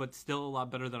Jumanji, but still a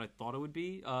lot better than I thought it would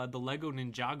be. The Lego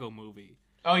Ninjago movie.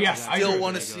 Oh yes, I still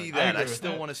want to to see that. I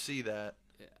still want to see that.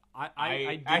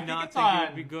 I did think not it's think it on-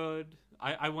 would be good.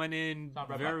 I went in not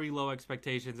Redbox. very low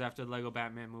expectations after the Lego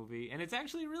Batman movie, and it's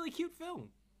actually a really cute film.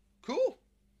 Cool.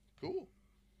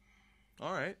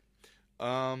 All right.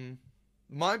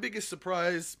 My biggest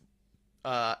surprise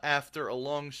after a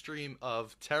long stream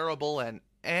of terrible and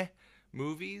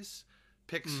movies,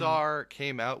 Pixar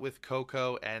came out with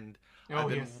Coco, and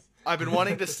I've been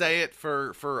wanting to say it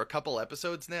for a couple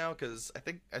episodes now because I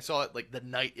think I saw it like the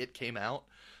night it came out.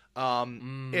 Oh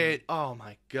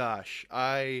my gosh,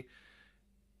 I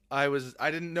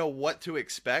didn't know what to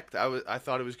expect. I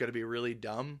thought it was going to be really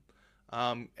dumb.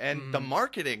 And the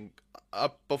marketing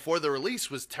up before the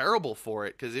release was terrible for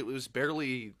it because it was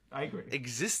barely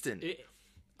existent.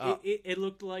 It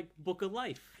looked like Book of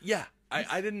Life. Yeah,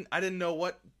 I didn't know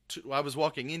what I was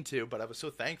walking into, but I was so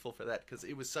thankful for that because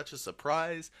it was such a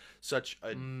surprise,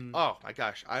 oh my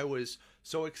gosh, I was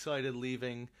so excited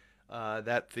leaving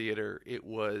that theater. It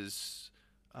was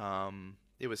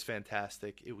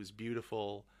fantastic. It was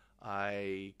beautiful.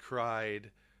 I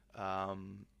cried.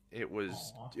 It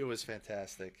was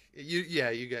fantastic.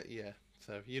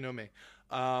 So you know me.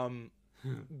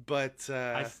 But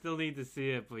I still need to see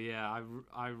it, but yeah,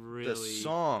 I really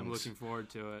songs, am looking forward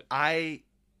to it. I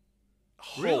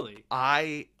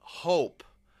hope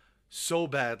so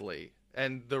badly,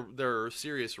 and there are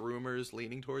serious rumors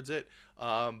leaning towards it,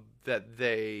 that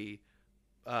they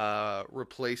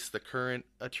replace the current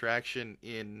attraction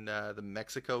in the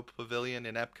Mexico Pavilion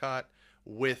in Epcot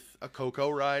with a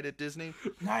Coco ride at Disney.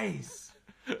 Nice.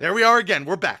 There we are again.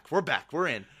 We're back. We're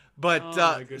in. But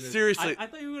my goodness. seriously, I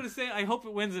thought you were going to say, I hope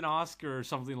it wins an Oscar or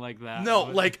something like that. no,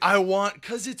 but... like I want,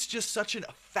 because it's just such a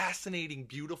fascinating,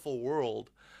 beautiful world.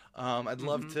 I'd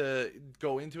love to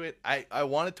go into it. I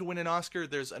want it to win an Oscar.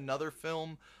 There's another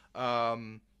film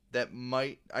that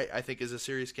might, I think, is a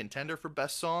serious contender for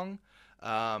Best Song.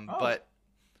 But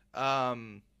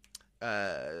The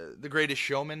Greatest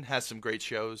Showman has some great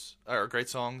shows or great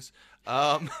songs.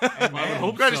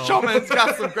 Greatest Showman's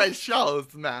got some great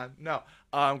shows, man. No,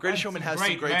 Greatest Showman has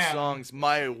some great songs.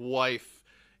 My wife,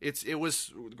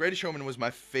 Greatest Showman was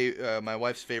my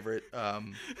wife's favorite.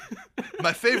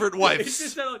 My favorite wife's. It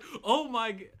just sounded like, oh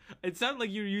my! It sounded like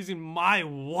you were using my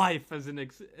wife as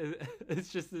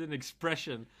it's just an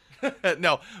expression.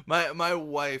 No, my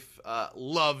wife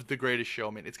loved The Greatest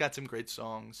Showman. It's got some great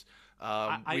songs.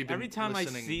 Every time I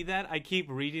see that, I keep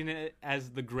reading it as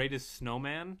The Greatest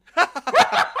Snowman.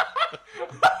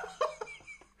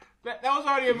 That was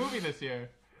already a movie this year.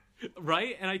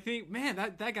 Right? And I think, man,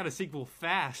 that got a sequel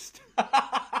fast.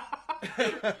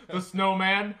 The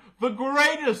Snowman, the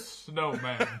greatest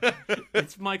snowman.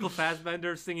 It's Michael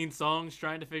Fassbender singing songs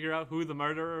trying to figure out who the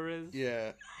murderer is.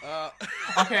 Yeah.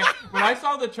 Okay, when I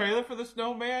saw the trailer for the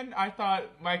Snowman, I thought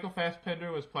Michael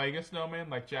Fassbender was playing a snowman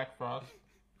like Jack Frost.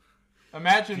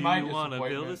 Imagine my disappointment. Do you want to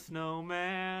build a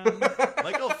snowman?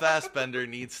 Michael Fassbender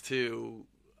needs to...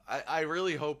 I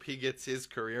really hope he gets his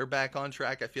career back on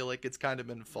track. I feel like it's kind of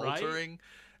been faltering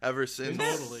ever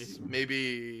since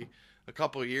maybe a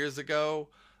couple years ago.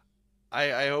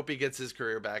 I hope he gets his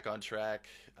career back on track.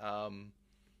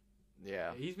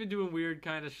 Yeah. He's been doing weird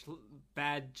kind of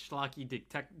bad schlocky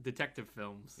detective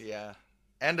films. Yeah.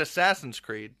 And Assassin's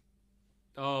Creed.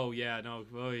 Oh yeah, no.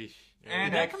 Oy.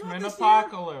 And Did that come out X-Men this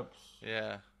Apocalypse.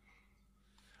 Yeah.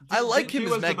 I like him He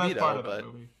as was the best part Magneto, of that but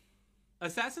movie.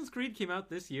 Assassin's Creed came out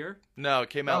this year. no, it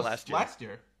came That out was last year. Last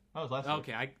year. That was last year.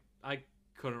 Okay, I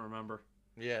couldn't remember.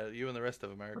 Yeah, you and the rest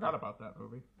of America. Forgot about that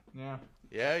movie. Yeah.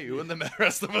 Yeah, you and the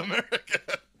rest of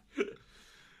America.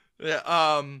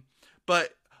 Yeah.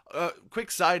 But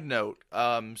quick side note.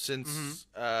 Since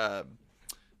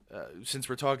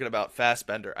we're talking about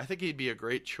Fassbender, I think he'd be a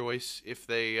great choice if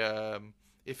they,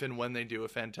 if and when they do a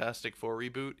Fantastic Four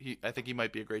reboot. I think he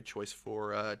might be a great choice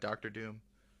for Doctor Doom.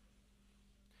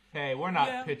 Hey, we're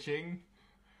not pitching.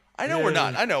 I know we're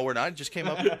not. It just came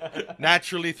up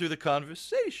naturally through the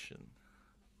conversation.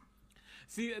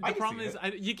 See, the problem is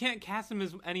you can't cast him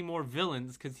as any more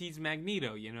villains because he's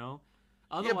Magneto, you know?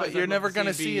 Otherwise, but you're never going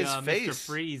to see his Mr. face.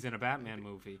 Freeze in a Batman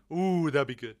movie. Ooh, that'd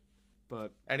be good.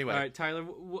 But anyway. All right, Tyler,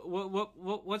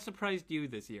 what surprised you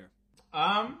this year?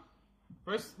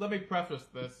 First, let me preface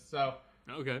this. So,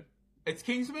 okay. It's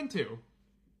Kingsman 2.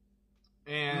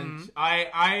 And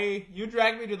you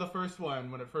dragged me to the first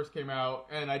one when it first came out,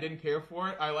 and I didn't care for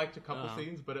it. I liked a couple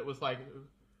scenes, but it was like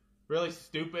really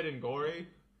stupid and gory.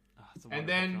 And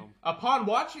then film. Upon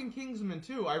watching Kingsman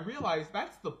 2, I realized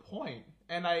that's the point,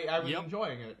 and I was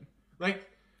enjoying it. Like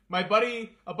a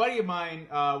buddy of mine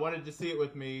wanted to see it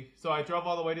with me, so I drove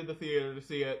all the way to the theater to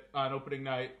see it on opening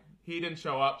night. He didn't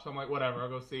show up, so I'm like, whatever, I'll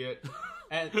go see it.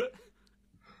 And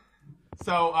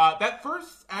so that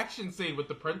first action scene with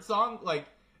the Prince song, like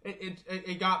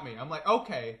it got me. I'm like,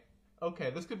 okay,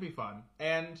 this could be fun.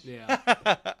 And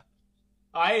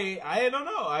I don't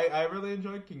know. I really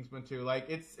enjoyed Kingsman 2. Like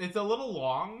it's a little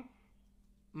long.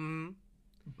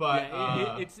 But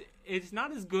it's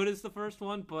not as good as the first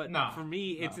one, but for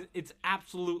me it's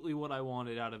absolutely what I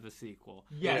wanted out of a sequel.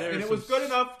 Yes, and it was good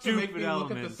enough to make me look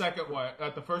at the second one,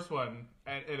 at the first one,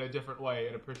 in a different way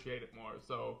and appreciate it more.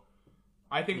 So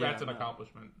I think that's an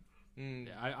accomplishment.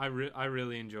 Yeah, I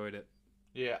really enjoyed it.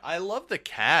 Yeah, I love the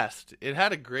cast. It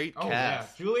had a great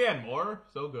cast. Yeah. Julianne Moore,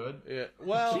 so good. Yeah.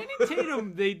 Well, Channing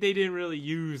Tatum, they didn't really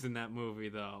use in that movie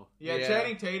though. Yeah,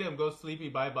 Channing Tatum goes sleepy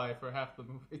bye-bye for half the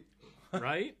movie.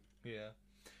 Right? Yeah.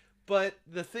 But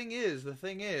the thing is,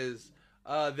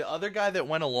 the other guy that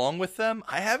went along with them,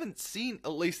 I haven't seen,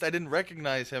 at least I didn't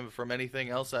recognize him from anything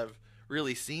else I've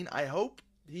really seen. I hope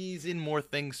he's in more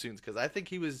things soon, because I think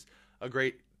he was a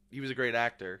great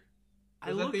actor.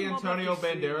 Is that the Antonio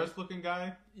Banderas looking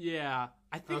guy? Yeah.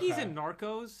 I think he's in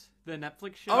Narcos, the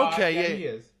Netflix show. Okay, yeah.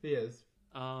 He is.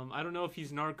 I don't know if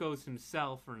he's Narcos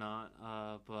himself or not,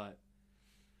 but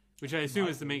which I assume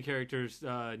is the main character's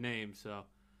name, so.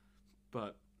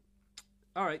 But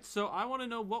all right, so I want to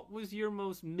know, what was your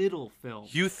most middle film?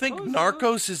 You think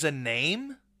Narcos is a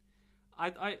name?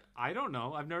 I don't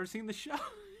know. I've never seen the show.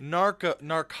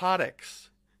 Narcotics.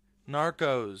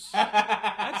 Narcos.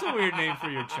 That's a weird name for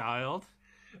your child.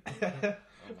 Oh my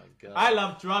god. I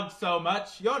love drugs so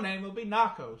much, your name will be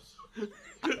Narcos.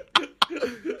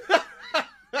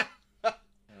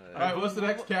 Alright, what's the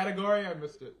next category? I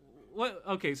missed it. What?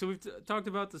 Okay, so we've talked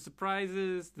about the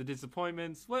surprises, the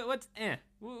disappointments. What's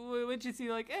what'd you see?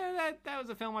 Like, that was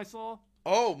a film I saw.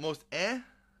 Oh, most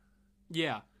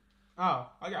Yeah. Oh,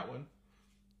 I got one.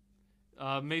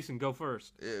 Mason, go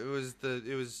first. It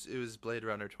was Blade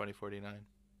Runner 2049.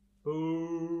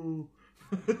 Boo.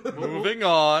 Moving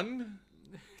on.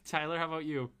 Tyler, how about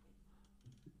you?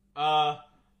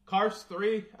 Cars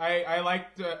 3.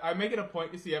 I make it a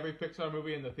point to see every Pixar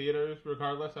movie in the theaters,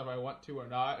 regardless if I want to or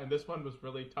not. And this one was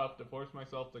really tough to force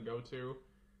myself to go to.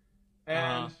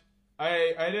 And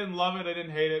I didn't love it. I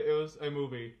didn't hate it. It was a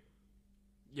movie.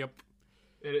 Yep.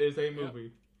 It is a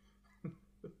movie.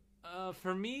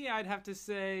 For me, I'd have to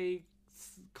say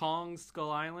Kong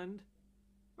Skull Island.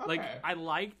 Okay. Like, I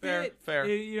liked it. Fair.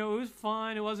 It was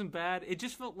fine. It wasn't bad. It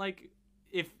just felt like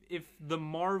if the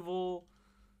Marvel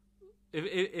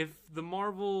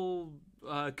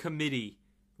committee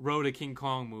wrote a King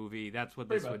Kong movie, that's what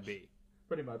this would be.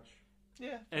 Pretty much.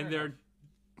 Yeah. And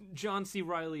John C.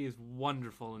 Reilly is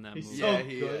wonderful in that movie. So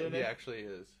he actually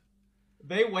is.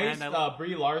 They waste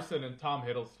Brie Larson and Tom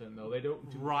Hiddleston, though. They don't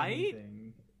do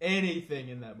anything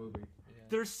in that movie. Yeah.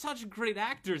 They're such great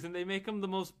actors, and they make them the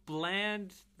most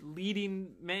bland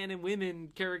leading man and women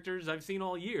characters I've seen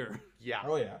all year. Yeah.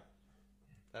 Oh, yeah.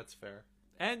 That's fair.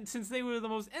 And since they were the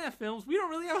most films, we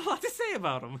don't really have a lot to say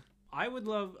about them. I would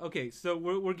love... Okay, so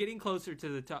we're getting closer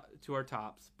to to our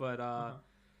tops, but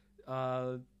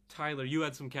Tyler, you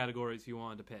had some categories you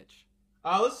wanted to pitch.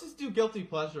 Let's just do Guilty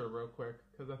Pleasure real quick,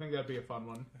 because I think that'd be a fun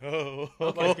one.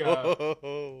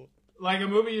 Like a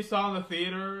movie you saw in the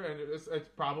theater, and it's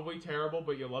probably terrible,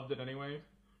 but you loved it anyway.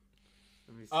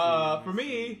 For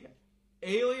me,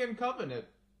 Alien Covenant.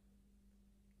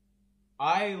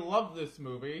 I love this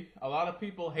movie. A lot of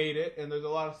people hate it, and there's a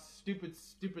lot of stupid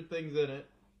things in it.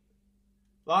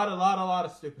 A lot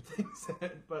of stupid things in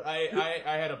it. But I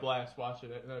had a blast watching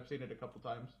it, and I've seen it a couple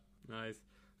times. Nice.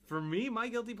 For me, my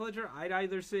guilty pleasure, I'd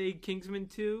either say Kingsman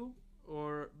 2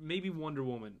 or maybe Wonder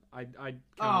Woman. I'd count as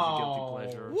a guilty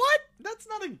pleasure. What? That's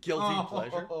not a guilty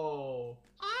pleasure. Oh.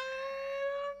 I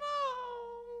don't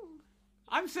know.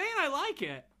 I'm saying I like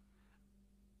it.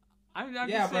 I'm Yeah,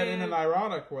 just but saying... in an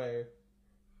ironic way.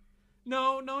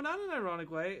 No, not in an ironic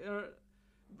way.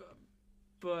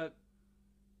 But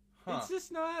it's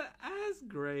just not as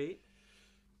great.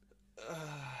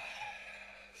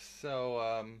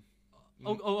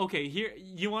 Okay. Here,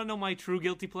 you want to know my true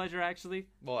guilty pleasure? Actually,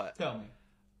 what? Tell me.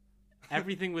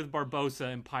 Everything with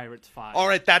Barbossa in Pirates 5. All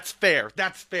right, that's fair.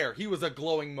 He was a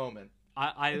glowing moment.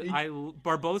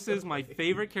 Barbossa is my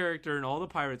favorite character in all the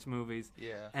Pirates movies.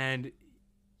 Yeah, and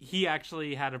he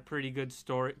actually had a pretty good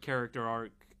character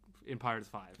arc in Pirates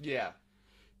 5. Yeah.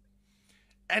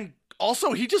 And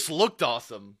also, he just looked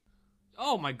awesome.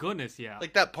 Oh my goodness, yeah.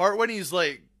 Like that part when he's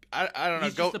like, I don't know.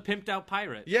 He's just a pimped out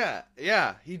pirate. Yeah.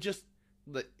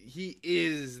 He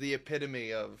is the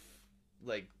epitome of,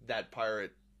 like, that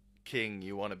pirate king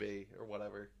you want to be, or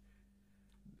whatever.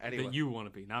 Anyway. That you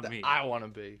want to be, not me. I want to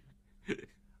be.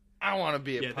 I want to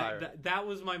be a pirate. That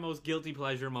was my most guilty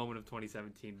pleasure moment of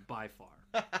 2017, by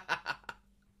far.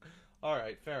 All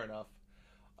right, fair enough.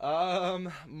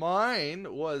 Mine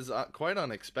was quite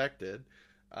unexpected.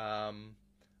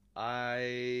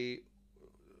 I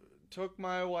took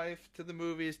my wife to the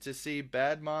movies to see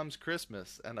Bad Moms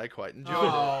Christmas, and I quite enjoyed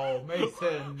it. Oh,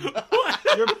 Mason.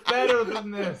 You're better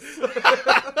than this.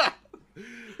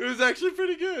 It was actually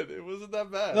pretty good. It wasn't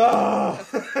that bad.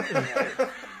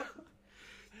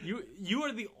 You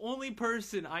are the only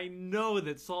person I know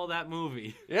that saw that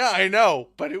movie. Yeah, I know,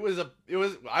 but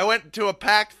I went to a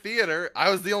packed theater. I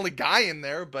was the only guy in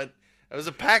there, but it was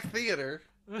a packed theater.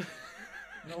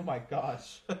 Oh my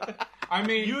gosh. I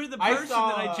mean, you're the person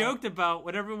that I joked about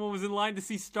when everyone was in line to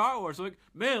see Star Wars. Like,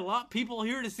 man, a lot of people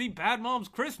here to see Bad Moms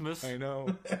Christmas. I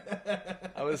know.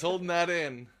 I was holding that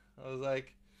in. I was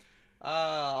like,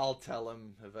 I'll tell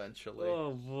him eventually.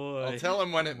 Oh boy. I'll tell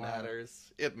him when it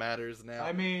matters. It matters now.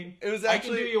 I mean, it was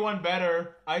actually... I can do you one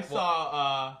better. I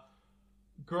saw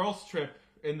Girls Trip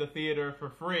in the theater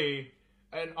for free.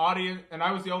 And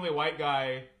I was the only white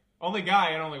guy, only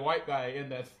white guy in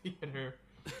that theater.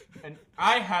 And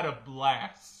I had a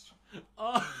blast.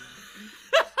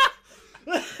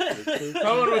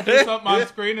 Someone would do something on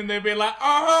screen and they'd be like,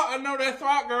 I know that's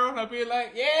right, girl. And I'd be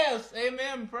like, yes,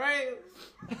 amen, praise.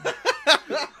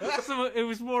 So it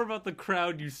was more about the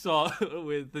crowd you saw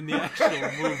with than the actual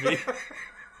movie.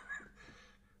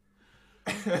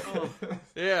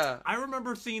 Yeah. I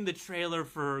remember seeing the trailer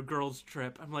for Girls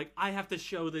Trip. I'm like, I have to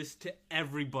show this to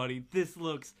everybody. This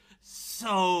looks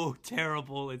so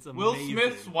terrible. It's amazing. Will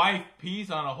Smith's wife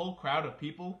pees on a whole crowd of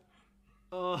people.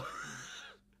 It's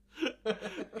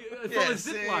on a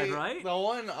zip line, right? The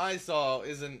one I saw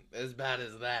isn't as bad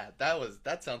as that.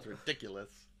 That sounds ridiculous.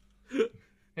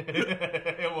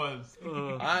 It was.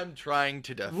 I'm trying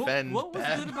to defend. What was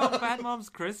good about Bad Moms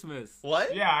Christmas?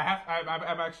 What? Yeah,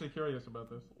 I'm actually curious about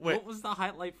this. Wait. What was the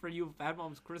highlight for you of Bad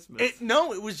Moms Christmas? It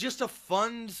was just a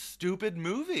fun, stupid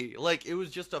movie. Like, it was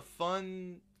just a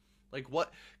fun... Like,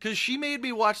 what? Because she made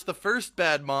me watch the first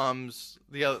Bad Moms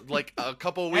a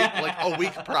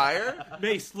week prior.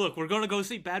 Mace, look, we're going to go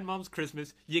see Bad Moms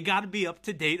Christmas. You got to be up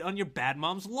to date on your Bad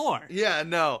Moms lore. Yeah,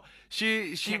 no.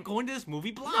 She can't go into this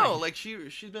movie blind. No, like,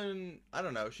 she's been, I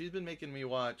don't know, she's been making me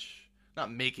watch, not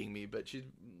making me, but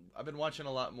I've been watching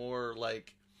a lot more,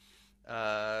 like,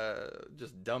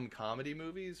 just dumb comedy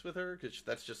movies with her, because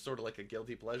that's just sort of like a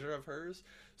guilty pleasure of hers.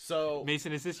 So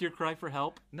Mason, is this your cry for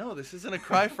help? No, this isn't a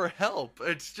cry for help.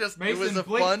 It's just Mason, it was a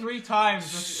blink fun 3 times.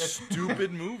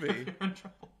 Stupid movie.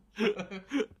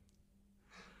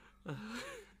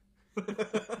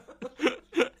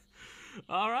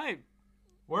 All right,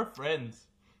 we're friends.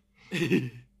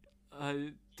 Dude,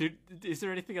 is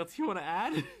there anything else you want to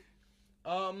add?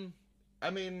 I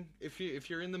mean, if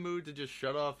you're in the mood to just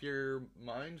shut off your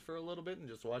mind for a little bit and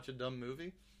just watch a dumb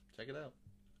movie, check it out.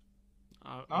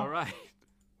 All right.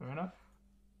 Fair enough.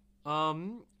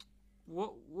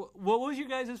 What was your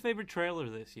guys' favorite trailer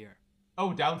this year? Oh,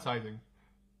 Downsizing.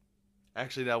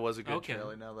 Actually, that was a good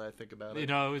trailer. Now that I think about it,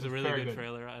 it was a really good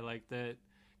trailer. I liked it.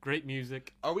 Great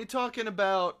music. Are we talking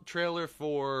about trailer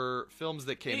for films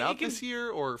that came out this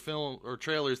year, or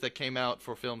trailers that came out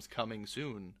for films coming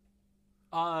soon?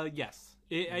 Yes.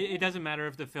 It doesn't matter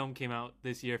if the film came out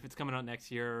this year. If it's coming out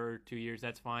next year or 2 years,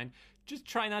 that's fine. Just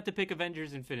try not to pick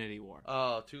Avengers: Infinity War.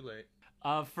 Oh, too late.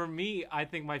 For me, I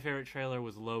think my favorite trailer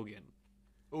was Logan.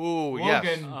 Ooh, Logan.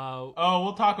 yes.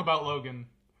 We'll talk about Logan.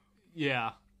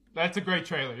 Yeah. That's a great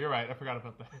trailer. You're right. I forgot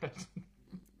about that.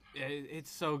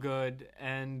 It's so good.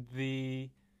 And the...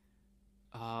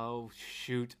 Oh,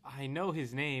 shoot. I know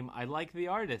his name. I like the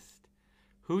artist.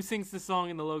 Who sings the song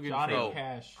in the Logan Johnny trailer?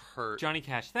 Cash. Hurt. Johnny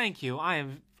Cash. Thank you. I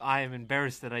am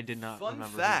embarrassed that I did not remember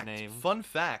his name. Fun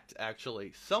fact,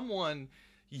 actually. Someone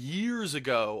years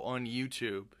ago on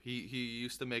YouTube, he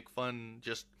used to make fun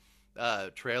just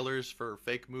trailers for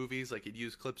fake movies. Like he'd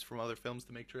use clips from other films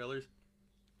to make trailers.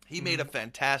 He made a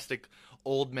fantastic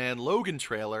Old Man Logan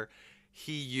trailer.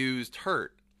 He used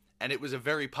Hurt, and it was a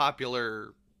very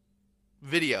popular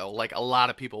video. Like a lot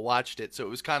of people watched it, so it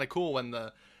was kind of cool when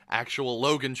the actual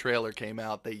Logan trailer came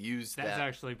out. They used That's that.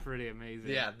 actually pretty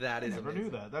amazing. Yeah, that is I never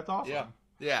amazing. knew that. That's awesome.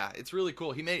 Yeah, it's really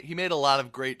cool. He made a lot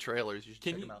of great trailers. You should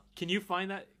check him out. Can you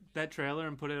find that trailer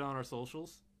and put it on our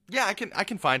socials? Yeah, I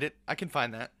can find it. I can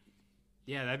find that.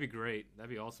 Yeah, that'd be great. That'd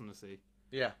be awesome to see.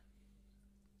 Yeah.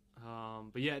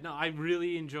 But yeah, no, I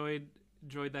really enjoyed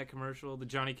that commercial. The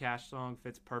Johnny Cash song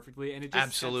fits perfectly, and it just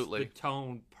Absolutely. sets the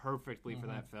tone perfectly for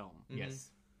that film. Yes.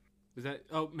 Was that?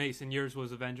 Oh, Mason, yours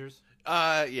was Avengers.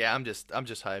 Yeah, I'm just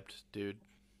hyped, dude.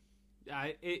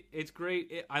 It's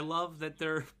great. I love that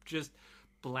they're just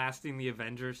blasting the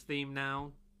Avengers theme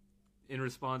now, in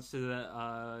response to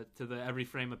the Every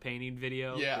Frame a Painting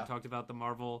video. Yeah. That talked about the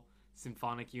Marvel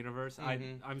Symphonic Universe.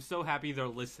 I'm so happy they're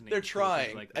listening. They're to things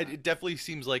trying. like that. It definitely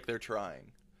seems like they're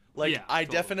trying. Like Yeah, I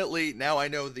totally. definitely now I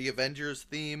know the Avengers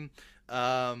theme.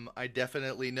 I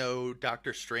definitely know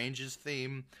Doctor Strange's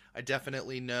theme. I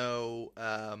definitely know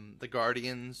the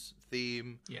Guardians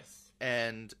theme. Yes.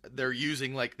 And they're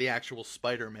using like the actual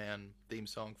Spider-Man theme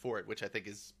song for it, which I think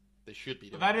they should be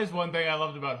doing. That is one thing I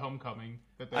loved about Homecoming,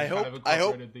 that they I kind hope- of I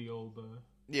hope- incorporated the old.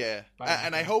 Yeah, Spider-Man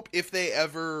and I theme. hope if they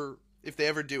ever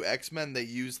do X-Men, they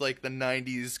use like the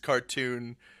 '90s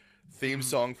cartoon theme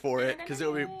song for it because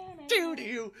it would be doo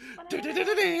doo doo doo doo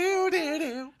doo doo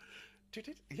doo.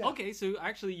 Yeah. Okay, so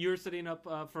actually, you're setting up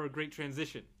for a great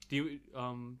transition. Do you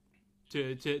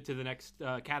to the next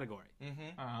category?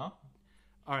 Uh-huh.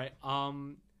 All right.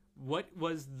 What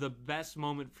was the best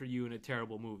moment for you in a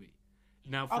terrible movie?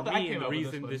 Now, for I me, came and the up with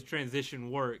reason this one. this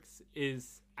transition works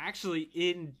is actually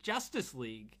in Justice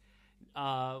League.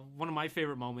 One of my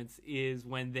favorite moments is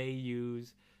when they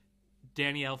use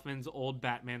Danny Elfman's old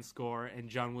Batman score and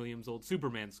John Williams' old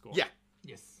Superman score. Yeah.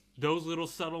 Yes. Those little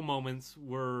subtle moments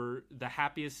were the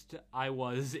happiest I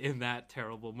was in that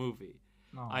terrible movie.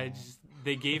 Aw.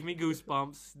 They gave me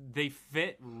goosebumps. They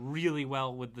fit really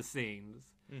well with the scenes.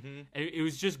 Mm-hmm. It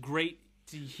was just great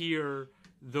to hear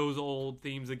those old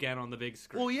themes again on the big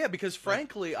screen. Well, yeah, because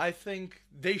frankly, I think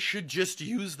they should just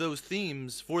use those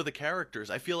themes for the characters.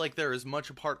 I feel like they're as much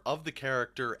a part of the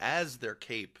character as their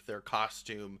cape, their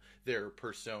costume, their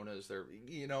personas.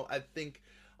 I think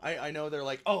I know they're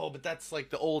like, oh, but that's like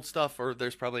the old stuff, or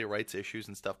there's probably rights issues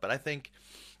and stuff. But I think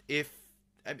if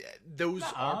those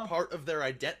are part of their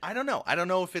identity, I don't know. I don't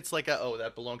know if it's like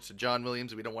that belongs to John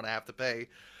Williams. We don't want to have to pay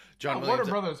John Warner Williams.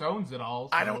 Brothers owns it all. So.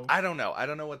 I don't know. I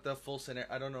don't know what the full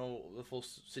I don't know the full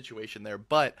situation there,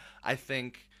 but I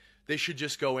think they should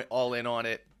just go all in on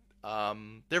it.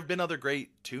 There have been other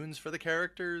great tunes for the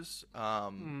characters,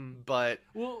 but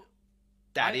well,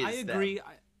 that is I agree. them.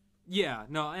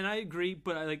 And I agree,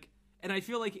 but I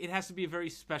feel like it has to be a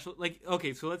very special. Like,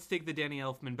 okay, so let's take the Danny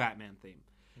Elfman Batman theme.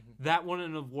 Mm-hmm. That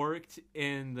wouldn't have worked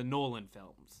in the Nolan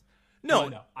films. No,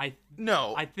 But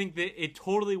no. I think that it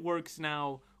totally works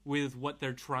now with what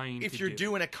they're trying to do. If you're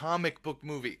doing a comic book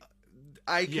movie,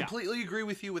 I completely agree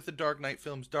with you with the Dark Knight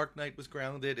films. Dark Knight was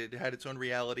grounded; it had its own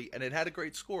reality, and it had a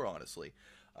great score. Honestly,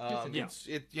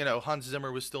 Hans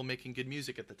Zimmer was still making good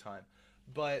music at the time,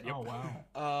 but Oh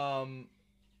wow.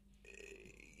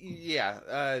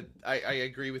 I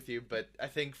agree with you, but I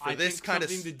think for this kind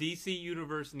of something the DC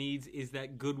universe needs is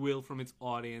that goodwill from its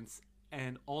audience,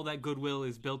 and all that goodwill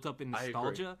is built up in I agree.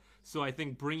 nostalgia. So I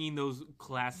think bringing those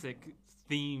classic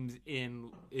themes in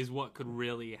is what could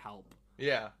really help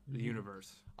the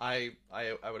universe. I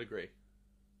would agree.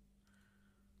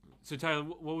 So Tyler,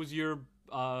 what was your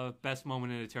best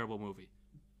moment in a terrible movie?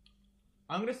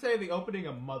 I'm gonna say the opening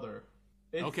of Mother.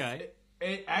 Okay.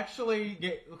 It actually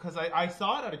because I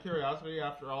saw it out of curiosity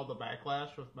after all the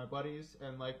backlash with my buddies,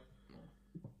 and like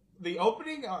the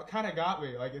opening kind of got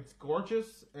me. Like, it's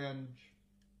gorgeous and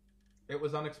it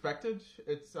was unexpected.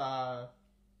 It's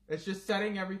just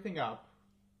setting everything up,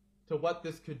 to what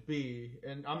this could be.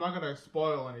 And I'm not gonna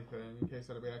spoil anything in case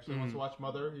anybody actually wants to watch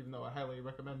Mother, even though I highly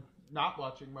recommend not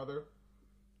watching Mother.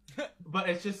 But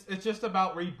it's just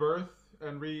about rebirth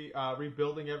and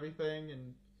rebuilding everything,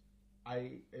 and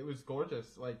it was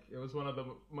gorgeous. Like, it was one of the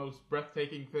most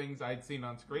breathtaking things I'd seen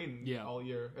on screen all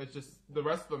year. It's just the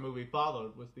rest of the movie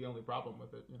followed was the only problem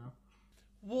with it, you know.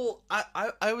 Well,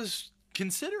 I was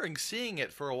considering seeing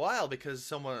it for a while because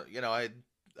someone, you know, I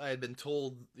had been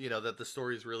told, you know, that the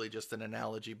story is really just an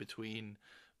analogy between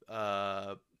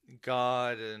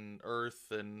God and Earth,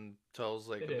 and tells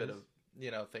like a bit of,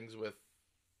 you know, things with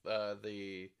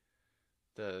the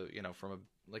you know, from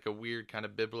a weird kind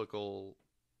of biblical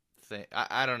thing.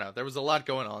 I don't know. There was a lot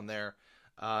going on there.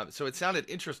 So it sounded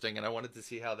interesting, and I wanted to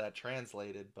see how that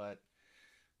translated, but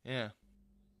yeah.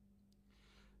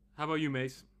 How about you,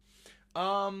 Mace?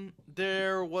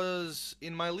 There was,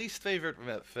 in my least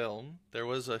favorite film, there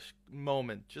was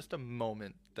just a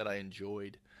moment that I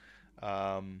enjoyed,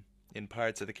 in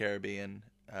Pirates of the Caribbean,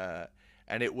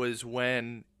 and it was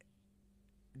when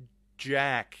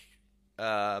Jack,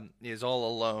 is all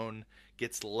alone,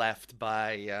 gets left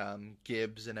by,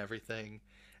 Gibbs and everything,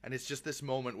 and it's just this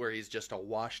moment where he's just a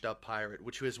washed up pirate,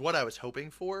 which was what I was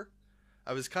hoping for.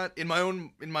 I was in my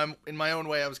own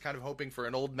way, I was kind of hoping for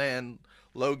an old man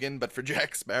Logan, but for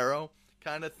Jack Sparrow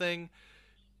kind of thing.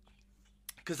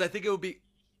 Because I think it would be,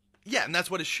 and that's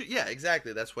what it should. Yeah,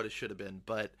 exactly, that's what it should have been.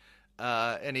 But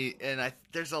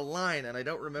there's a line, and I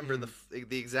don't remember the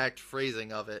exact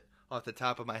phrasing of it off the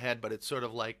top of my head, but it's sort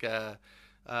of like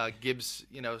Gibbs,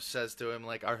 you know, says to him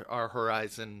like, our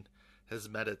horizon has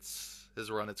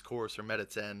run its course or met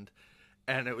its end.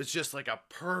 And it was just like a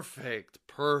perfect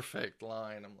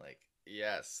line. I'm like,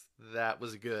 yes, that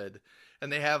was good.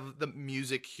 And they have the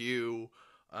music cue,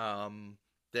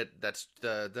 that's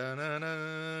the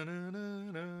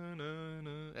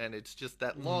and it's just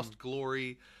that lost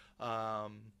glory.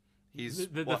 He's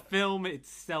the film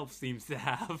itself seems to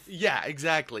have. Yeah,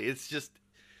 exactly. It's just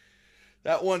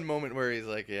that one moment where he's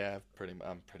like, yeah,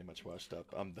 I'm pretty much washed up.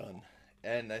 I'm done.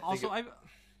 And I think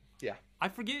yeah. I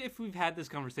forget if we've had this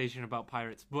conversation about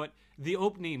Pirates, but the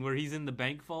opening where he's in the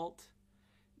bank vault,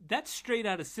 that's straight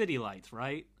out of City Lights,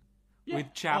 right? Yeah.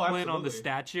 With Chaplin on the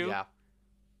statue. Yeah.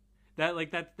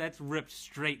 That's ripped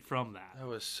straight from that. That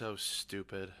was so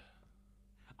stupid.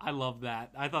 I love that.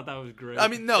 I thought that was great. I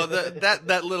mean, no,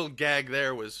 that little gag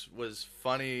there was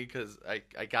funny because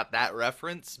I got that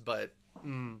reference, but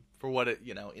for what it,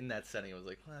 you know, in that setting, it was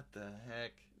like, what the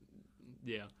heck?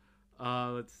 Yeah.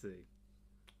 Let's see.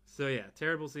 So yeah,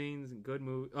 terrible scenes and good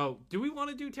movies. Oh, do we want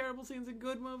to do terrible scenes and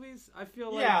good movies? I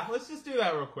feel like... Yeah, let's just do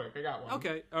that real quick. I got one.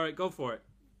 Okay, all right, go for it.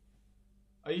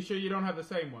 Are you sure you don't have the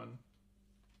same one?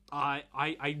 I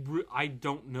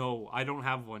don't know. I don't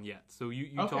have one yet. So you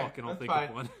okay, talk and I'll think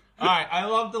of one. All right, I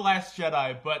love The Last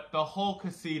Jedi, but the whole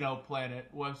casino planet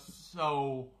was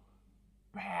so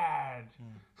bad.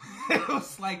 It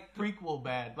was like prequel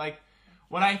bad. Like,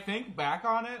 when I think back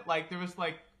on it, like there was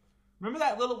like, remember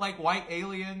that little like white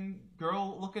alien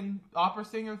girl looking opera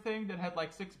singer thing that had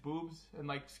like 6 boobs and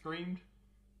like screamed?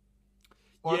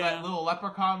 Or that little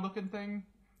leprechaun looking thing?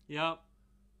 Yep.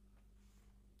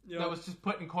 That was just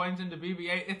putting coins into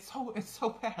BB-8. It's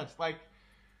so bad. Like,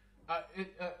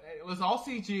 it was all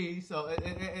CG, so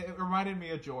it reminded me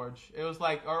of George. It was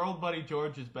like our old buddy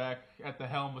George is back at the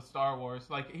helm of Star Wars.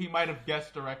 Like, he might have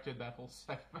guest directed that whole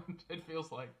segment. It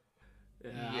feels like.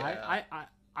 Yeah.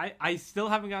 I still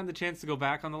haven't gotten the chance to go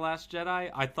back on The Last Jedi.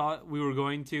 I thought we were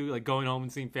going home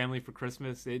and seeing family for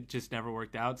Christmas. It just never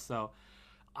worked out. So,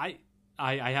 I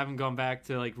haven't gone back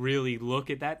to like really look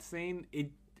at that scene.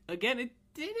 It didn't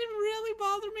really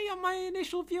bother me on my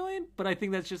initial viewing, but I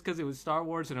think that's just because it was Star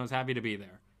Wars and I was happy to be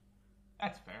there.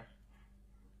 That's fair.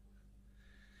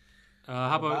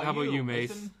 How about you,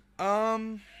 Mace?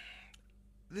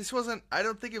 This wasn't. I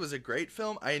don't think it was a great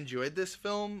film. I enjoyed this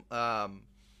film, but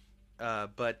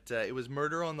it was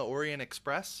Murder on the Orient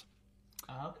Express.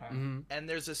 Oh, okay. Mm-hmm. And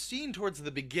there's a scene towards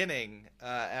the beginning,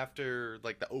 after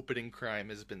like the opening crime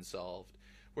has been solved,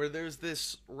 where there's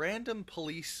this random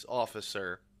police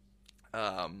officer.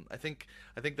 I think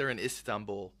they're in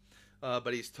Istanbul,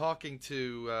 but he's talking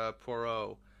to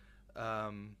Poirot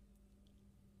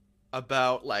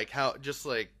about like how just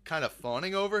like kind of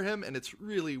fawning over him, and it's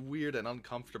really weird and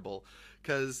uncomfortable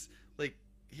because like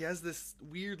he has this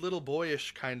weird little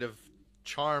boyish kind of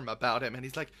charm about him, and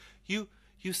he's like, you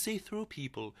see through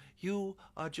people, you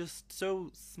are just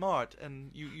so smart,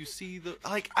 and you see the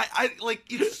like I like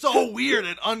it's so weird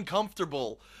and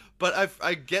uncomfortable. But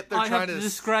I get they're trying to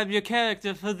describe your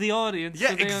character for the audience yeah,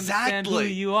 so they understand who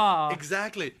you are.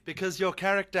 Exactly, because your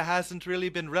character hasn't really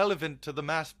been relevant to the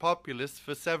mass populace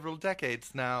for several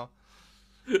decades now.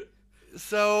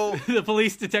 So the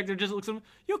police detective just looks at him.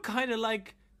 You're kind of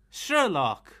like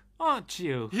Sherlock, aren't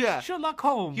you? Yeah. Sherlock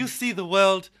Holmes. you see the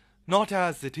world not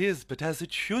as it is, but as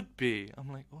it should be.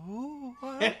 I'm like, oh,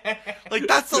 what? Like,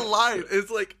 that's a line.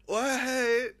 It's like, what?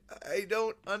 I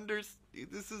don't understand.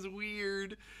 This is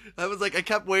weird. I was like, I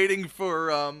kept waiting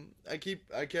for, I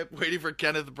kept waiting for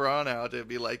Kenneth Branagh to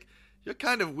be like, you're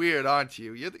kind of weird, aren't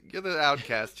you? You're the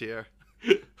outcast here.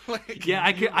 Like, yeah,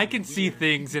 I can see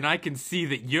things, and I can see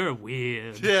that you're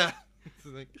weird. yeah. It's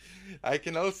like, I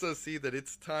can also see that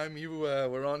it's time you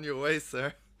were on your way,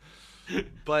 sir.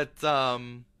 But,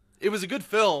 it was a good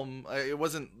film. It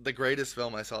wasn't the greatest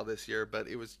film I saw this year, but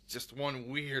it was just one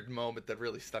weird moment that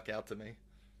really stuck out to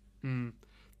me.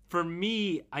 For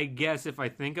me, I guess if I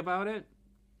think about it,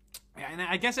 and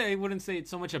I guess I wouldn't say it's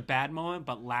so much a bad moment,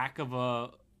 but lack of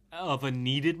a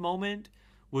needed moment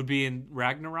would be in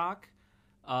Ragnarok,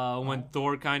 when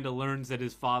Thor kind of learns that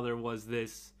his father was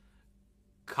this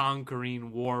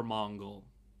conquering war Mongol.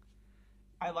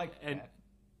 I like that.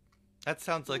 That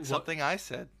sounds like something I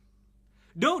said.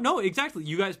 No, exactly.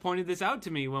 You guys pointed this out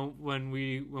to me when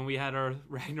we had our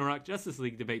Ragnarok Justice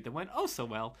League debate that went oh so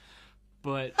well.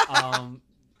 But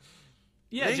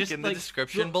yeah, Link just in like the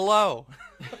description below.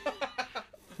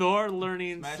 Thor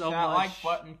learning Smash so that much. like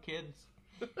button, kids.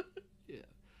 Yeah.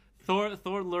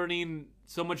 Thor learning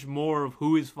so much more of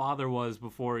who his father was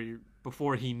before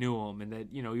he knew him, and that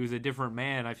he was a different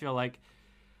man. I feel like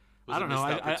I don't know.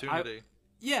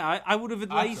 I would have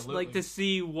at least liked to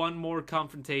see one more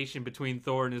confrontation between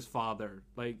Thor and his father,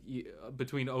 like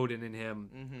between Odin and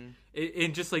him,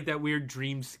 in just like that weird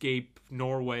dreamscape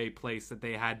Norway place that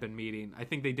they had been meeting. I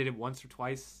think they did it once or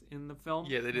twice in the film.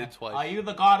 Yeah, they did it twice. Are you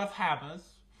the god of hammers?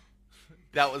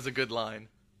 That was a good line.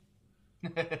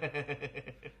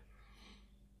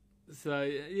 So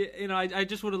I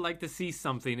just would have liked to see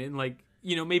something, and like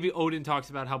maybe Odin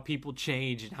talks about how people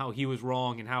change and how he was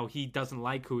wrong and how he doesn't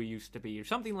like who he used to be or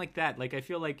something like that. Like I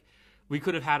feel like we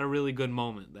could have had a really good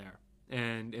moment there,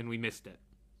 and we missed it.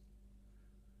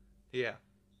 Yeah,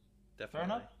 definitely.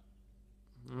 Fair enough.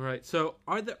 All right. So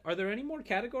are there any more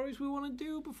categories we want to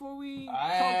do before we talk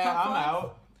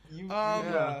I'm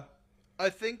five? out. I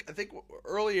think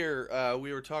earlier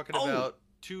we were talking about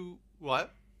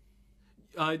what?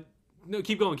 No,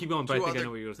 keep going. But I think I know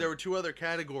what you're going to say. There were two other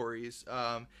categories.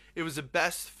 It was the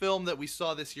best film that we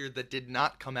saw this year that did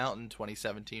not come out in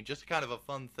 2017. Just kind of a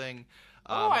fun thing.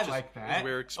 I like that. As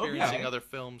we're experiencing other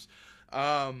films.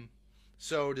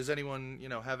 So does anyone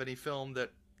have any film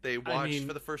that they watched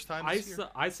for the first time this year?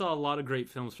 I saw a lot of great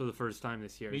films for the first time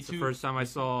this year. Me It's too. the first time I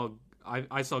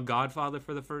saw Godfather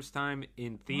for the first time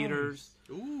in theaters.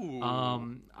 Nice. Ooh.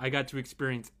 I got to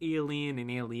experience Alien and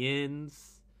Aliens.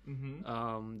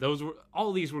 Mm-hmm.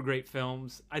 All these were great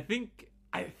films. I think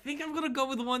I'm gonna go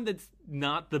with the one that's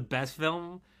not the best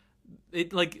film.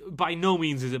 It by no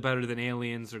means is it better than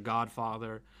Aliens or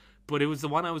Godfather, but it was the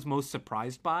one I was most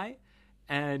surprised by,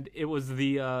 and it was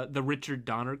the Richard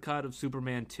Donner cut of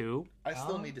Superman 2. I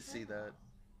still need to see that.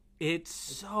 It's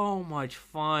so much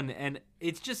fun, and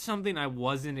it's just something I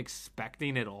wasn't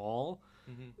expecting at all.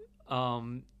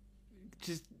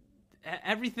 Just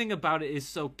everything about it is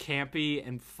so campy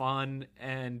and fun,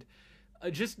 and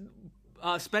just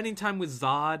spending time with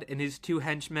Zod and his two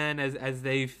henchmen as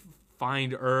they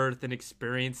find Earth and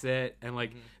experience it, and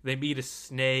they meet a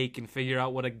snake and figure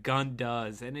out what a gun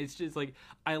does, and it's just like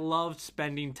I loved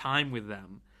spending time with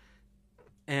them.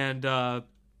 And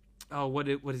what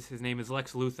is his name? Is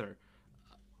Lex Luthor.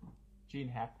 Gene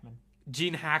Hackman.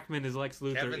 Gene Hackman as Lex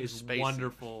Luthor Kevin is Spacey.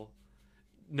 Wonderful.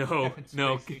 No.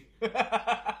 Spacey.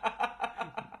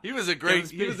 He was a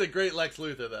great Lex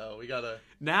Luthor though. We gotta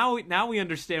Now we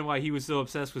understand why he was so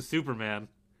obsessed with Superman.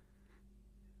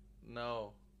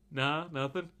 No,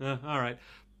 nothing. All right.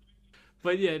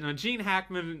 But yeah, Gene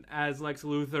Hackman as Lex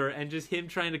Luthor, and just him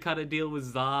trying to cut a deal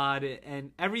with Zod, and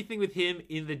everything with him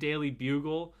in the Daily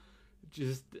Bugle,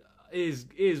 just is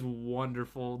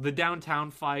wonderful. The downtown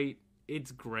fight,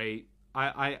 it's great.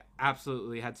 I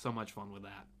absolutely had so much fun with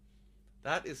that.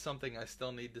 that is something I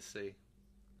still need to see.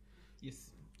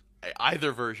 Yes.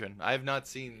 Either version. I have not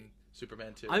seen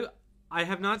Superman 2. I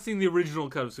have not seen the original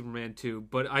cut of Superman 2,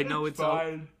 but I know it's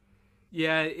fine.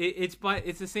 Yeah, it's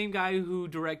the same guy who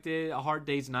directed A Hard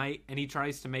Day's Night, and he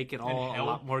tries to make it all a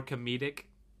lot more comedic.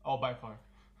 Oh, by far.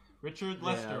 Richard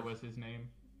Lester was his name.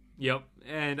 Yep,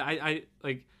 and I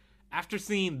after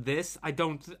seeing this, I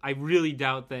really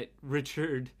doubt that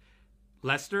Richard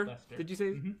Lester? Lester. Did you say?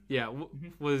 Mm-hmm. Yeah,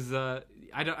 was I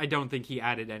don't think he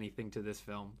added anything to this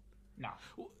film. No.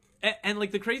 And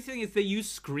like the crazy thing is they use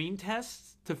screen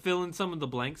tests to fill in some of the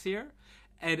blanks here,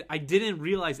 and I didn't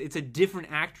realize it's a different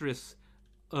actress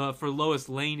for Lois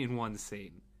Lane in one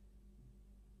scene.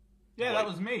 Yeah, that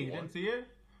was me. You didn't see it?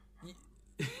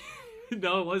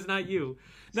 No, it was not you.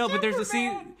 No, but there's a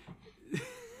scene.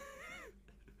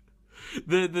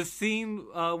 the scene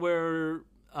where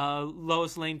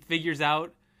Lois Lane figures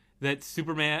out that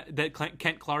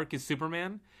Kent Clark is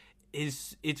Superman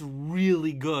it's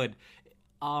really good.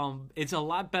 It's a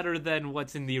lot better than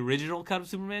what's in the original cut of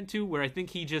Superman 2, where I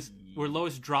think where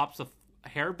Lois drops a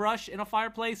hairbrush in a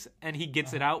fireplace and he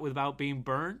gets it out without being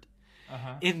burned.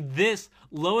 In this,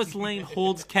 Lois Lane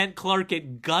holds Kent Clark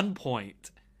at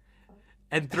gunpoint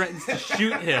and threatens to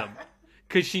shoot him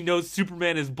because she knows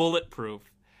Superman is bulletproof.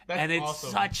 And it's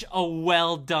awesome. such a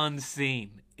well done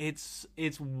scene. It's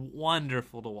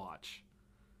wonderful to watch.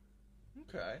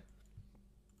 Okay.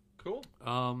 Cool.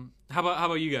 How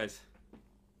about you guys?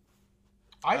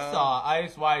 I saw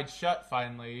Eyes Wide Shut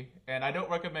finally, and I don't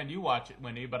recommend you watch it,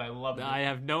 Winnie, but I love it. I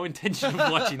have no intention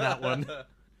of watching that one.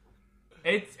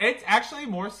 It's actually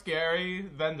more scary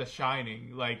than The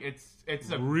Shining. Like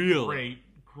it's a Really?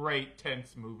 great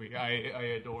tense movie. I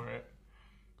adore it.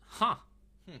 Huh.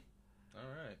 All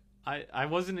right. I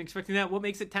wasn't expecting that. What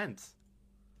makes it tense?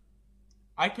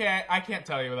 I can't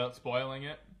tell you without spoiling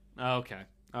it. Okay.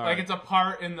 All Like right. it's a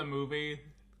part in the movie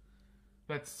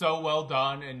that's so well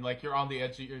done, and like you're on the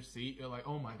edge of your seat. You're like,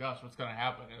 oh my gosh, what's gonna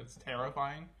happen? And it's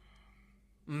terrifying.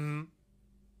 Mm-hmm.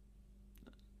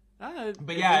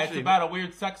 But yeah, it's about a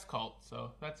weird sex cult,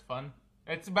 so that's fun.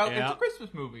 It's a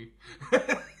Christmas movie.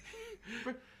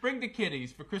 Bring the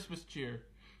kiddies for Christmas cheer.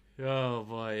 Oh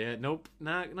boy, yeah, nope,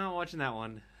 not watching that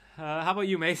one. How about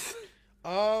you, Mace?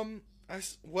 I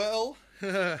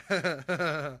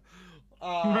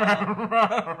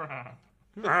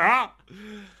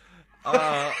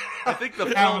think the Have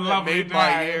a film that lovely made my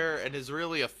day. year and has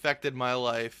really affected my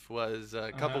life was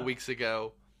a couple weeks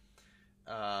ago.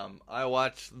 I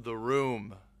watched The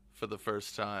Room for the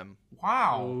first time.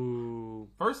 Wow, Ooh.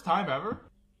 first time ever.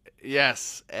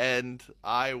 Yes, and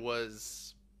I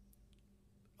was...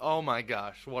 Oh my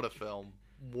gosh, what a film.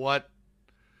 What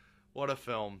a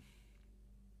film.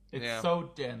 It's Yeah.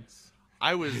 so dense.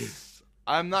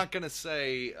 I'm not going to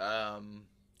say,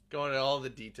 go into all the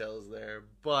details there,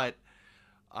 but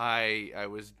I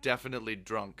was definitely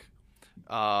drunk.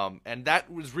 And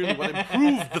that was really what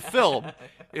improved the film.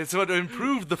 It's what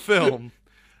improved the film.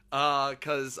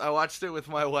 Because I watched it with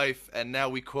my wife, and now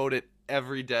we quote it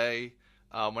every day.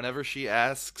 Whenever she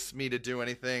asks me to do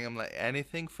anything, I'm like,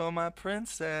 anything for my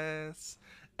princess.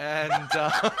 And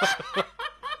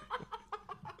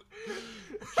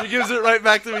she gives it right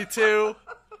back to me, too.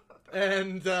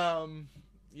 And,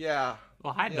 yeah.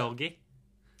 Well, hi, doggy.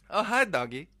 Oh, hi,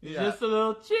 doggy. Just a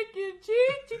little chicken,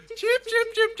 chip. Chip,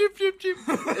 chip, chip, chip, chip, chip.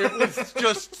 It was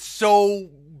just so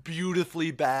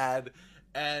beautifully bad.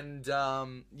 And,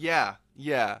 yeah.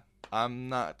 I'm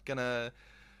not gonna...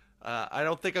 I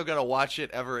don't think I'm gonna watch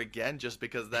it ever again, just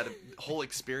because that whole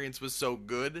experience was so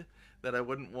good that I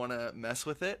wouldn't want to mess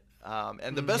with it.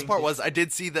 And the best part was I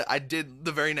did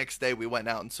the very next day we went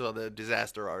out and saw The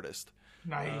Disaster Artist.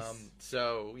 Nice.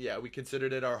 So yeah, we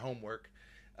considered it our homework.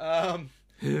 Yeah.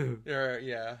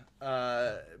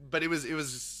 But it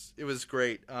was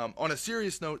great. On a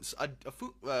serious note,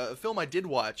 a film I did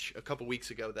watch a couple weeks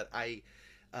ago that I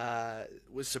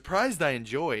was surprised I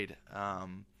enjoyed.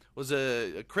 Was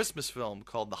a Christmas film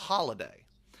called The Holiday.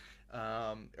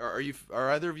 Are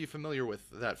either of you familiar with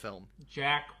that film?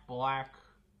 Jack Black.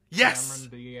 Yes.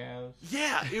 Cameron Diaz.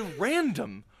 Yeah, a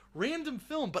random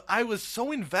film, but I was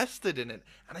so invested in it,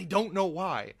 and I don't know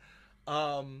why.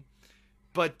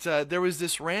 But there was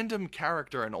this random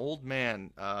character, an old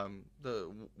man.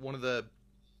 One of the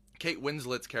Kate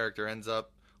Winslet's character ends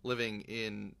up living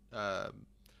in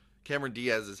Cameron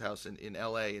Diaz's house in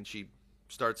L.A., and she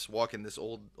starts walking this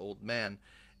old man,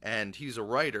 and he's a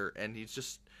writer, and he's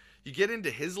just, you get into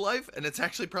his life, and it's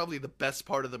actually probably the best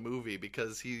part of the movie,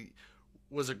 because he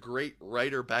was a great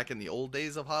writer back in the old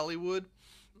days of Hollywood,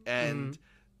 and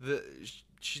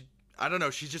I don't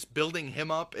know, she's just building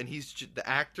him up, and the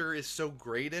actor is so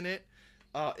great in it,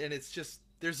 and it's just,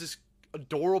 there's this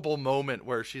adorable moment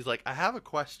where she's like, I have a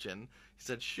question. He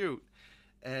said, shoot.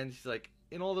 And she's like,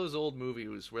 in all those old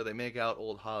movies where they make out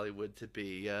old Hollywood to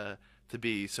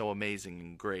be so amazing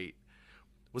and great,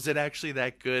 was it actually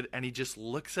that good? And he just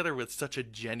looks at her with such a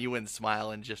genuine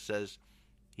smile and just says,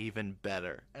 even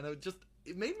better. And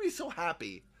it made me so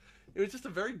happy. It was just a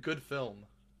very good film.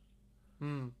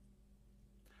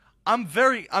 I'm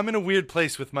in a weird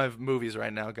place with my movies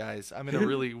right now, guys. I'm in a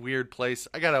really weird place.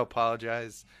 I gotta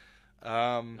apologize.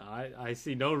 I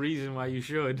see no reason why you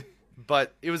should.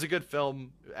 But it was a good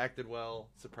film. Acted well.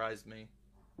 Surprised me.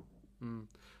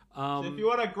 So if you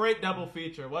want a great double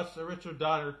feature, watch the Richard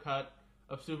Donner cut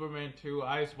of Superman 2,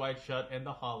 Eyes Wide Shut, and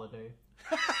The Holiday.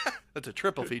 That's a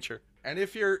triple feature. And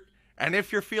if you're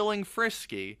feeling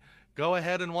frisky, go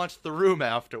ahead and watch The Room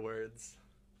afterwards.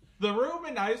 The Room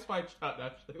and Eyes Wide Shut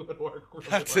actually would work really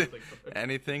That's well. it.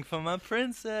 Anything from a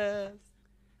princess.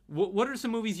 What are some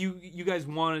movies you guys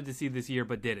wanted to see this year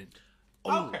but didn't?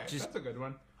 Okay, that's a good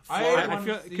one. I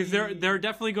feel because there are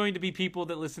definitely going to be people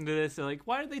that listen to this. They're like,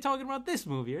 why are they talking about this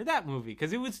movie or that movie?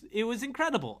 Because it was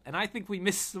incredible, and I think we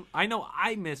missed. I know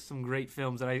I missed some great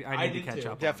films that I need to catch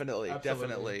up. Definitely,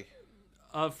 definitely.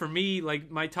 For me, like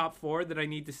my top 4 that I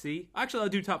need to see. Actually, I'll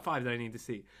do top 5 that I need to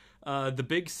see. The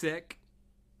Big Sick.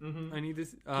 I need to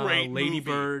see. Great Lady movie.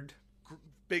 Bird.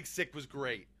 Big Sick was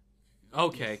great.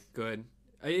 Okay, good.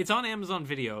 It's on Amazon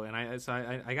Video, and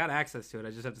I got access to it. I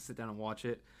just have to sit down and watch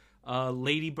it.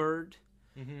 Lady Bird.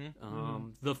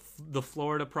 The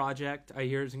Florida Project, I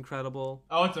hear, is incredible.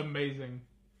 Oh, it's amazing.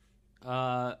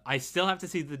 I still have to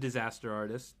see The Disaster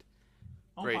Artist.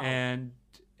 Great.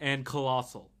 And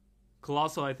Colossal.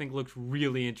 Colossal, I think, looks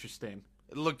really interesting.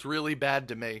 It looked really bad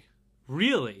to me.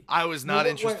 Really? I was not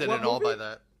interested at all by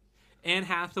that. Anne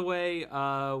Hathaway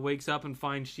wakes up and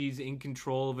finds she's in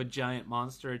control of a giant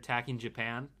monster attacking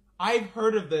Japan. I've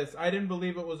heard of this. I didn't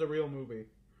believe it was a real movie.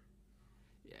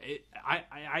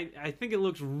 I think it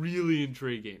looks really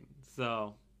intriguing.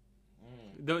 So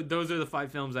those are the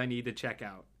 5 films I need to check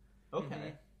out.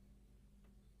 Okay.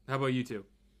 How about you two?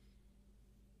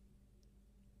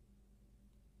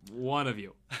 One of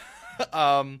you. You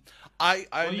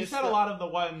said a lot of the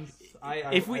ones.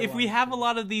 If we have a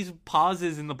lot of these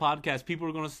pauses in the podcast, people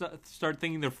are going to start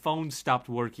thinking their phones stopped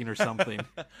working or something.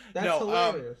 That's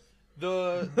hilarious.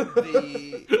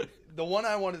 The one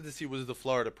I wanted to see was the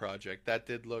Florida Project. That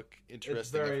did look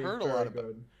interesting. I've heard a lot about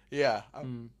it. Yeah.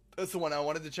 That's the one I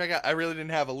wanted to check out. I really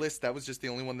didn't have a list. That was just the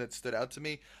only one that stood out to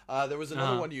me. There was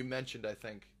another one you mentioned, I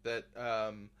think, that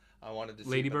I wanted to see.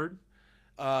 Lady Bird?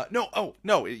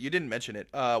 No, you didn't mention it.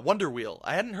 Wonder Wheel.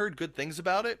 I hadn't heard good things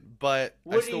about it, but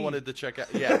Woody. I still wanted to check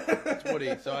out. Yeah, it's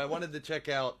Woody. So I wanted to check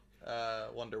out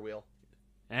Wonder Wheel.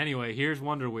 Anyway, here's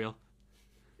Wonder Wheel.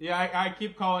 Yeah, I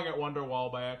keep calling it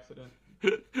Wonderwall by accident.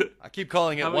 I keep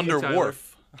calling it How about Wonder you, Tyler?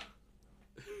 Wharf.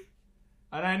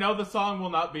 And I know the song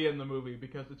will not be in the movie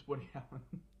because it's Woody Allen.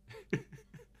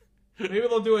 Maybe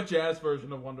they'll do a jazz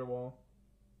version of Wonderwall.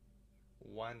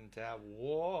 Wonder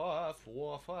Wharf,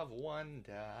 Wharf of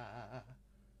Wonder.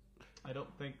 I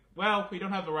don't think... Well, we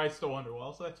don't have the rights to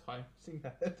Wonderwall, so that's fine. Sing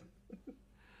that.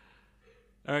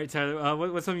 All right, Tyler,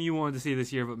 what's something you wanted to see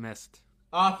this year but missed?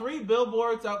 3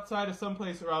 billboards outside of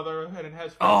someplace or other, and it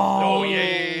has... Oh,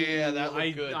 yeah, that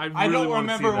looked good. I don't really want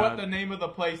to remember see what that. the name of the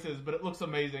place is, but it looks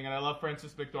amazing, and I love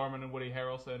Frances McDormand and Woody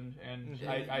Harrelson, and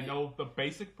I know the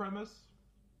basic premise.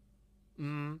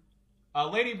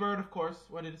 Lady Bird, of course,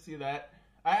 wanted to see that.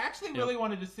 I actually really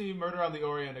wanted to see Murder on the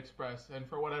Orient Express, and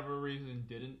for whatever reason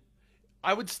didn't.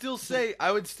 I would still say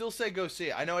go see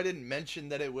it. I know I didn't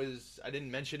mention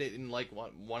it in like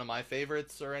one of my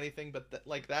favorites or anything, but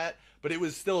like that. But it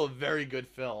was still a very good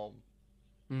film.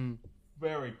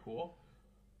 Very cool.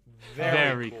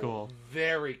 Very cool.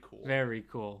 Very cool. Very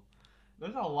cool.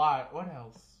 There's a lot. What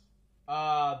else?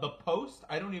 The Post.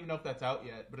 I don't even know if that's out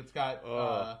yet, but it's got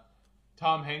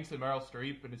Tom Hanks and Meryl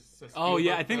Streep, and it's. Oh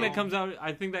yeah, I think that comes out.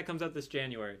 I think that comes out this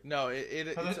January. No,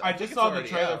 I just saw the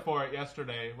trailer for it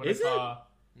yesterday. When Is I saw,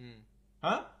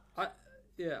 Huh?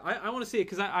 I want to see it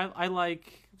because I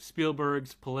like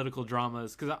Spielberg's political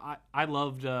dramas because I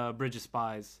loved Bridge of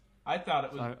Spies. I thought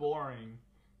it was boring.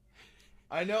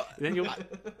 I know. Then you'll.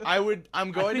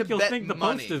 I'm going to you'll bet think the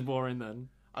money. Post is boring then.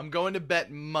 I'm going to bet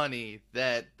money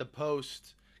that the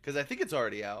Post, because I think it's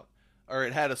already out, or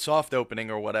it had a soft opening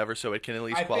or whatever, so it can at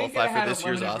least qualify for this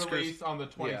year's Oscars. Release on the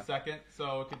 22nd,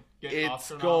 so it could get it's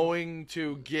Oscar going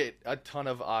to get a ton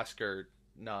of Oscar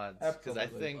nods because I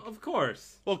think, of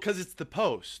course, because it's the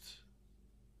Post.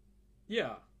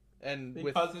 Yeah, and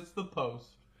because it's the Post.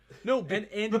 No, and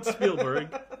it's Spielberg.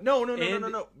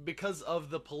 No. Because of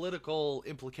the political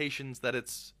implications that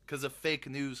it's because of fake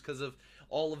news, because of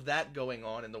all of that going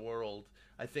on in the world.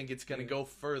 I think it's going to go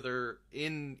further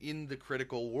in the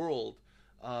critical world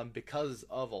because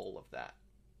of all of that.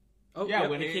 Oh yeah,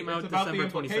 when it came out about December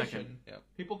the 22nd. Yeah.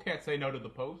 People can't say no to the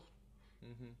Post.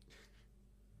 Mm-hmm.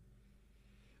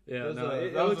 Yeah,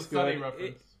 that was a study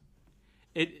reference.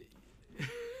 It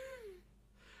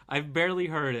I've barely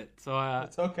heard it, so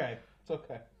it's okay. It's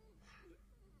okay.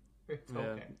 It's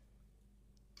okay.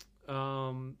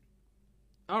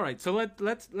 All right, so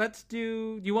let's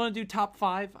do. You want to do top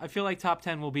 5? I feel like top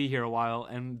 10 will be here a while,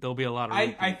 and there'll be a lot of.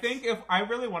 I think if I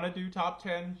really want to do top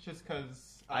 10, just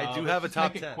because I do have a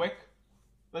top 10. Make it quick.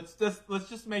 Let's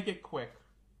just make it quick.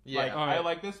 Yeah, like, I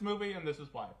like this movie, and this is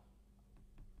why.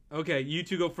 Okay, you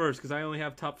two go first because I only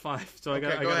have top 5, so okay,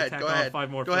 I got to tack on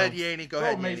 5 more. Go ahead, Yaney. Go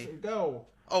ahead, Mason, Yaney. Go.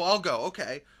 Oh, I'll go.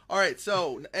 Okay. All right.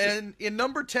 So, and in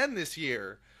number 10 this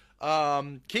year,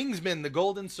 Kingsman: The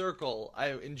Golden Circle.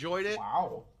 I enjoyed it.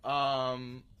 Wow.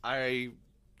 I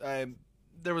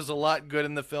there was a lot good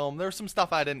in the film. There was some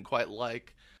stuff I didn't quite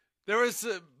like. There were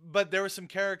some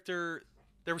character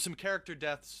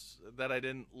deaths that I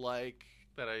didn't like,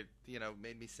 that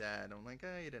made me sad. I'm like,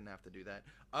 you didn't have to do that.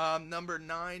 Number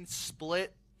 9,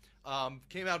 Split,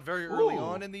 came out very early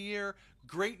on in the year.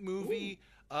 Great movie.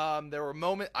 There were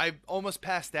moments I almost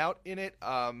passed out in it.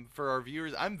 For our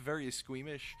viewers, I'm very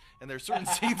squeamish, and there's certain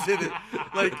scenes in it,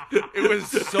 like, it was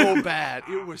so bad.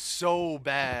 It was so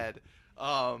bad.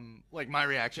 Like, my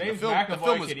reaction. James the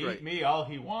film was could great. eat me all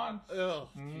he wants. Oh,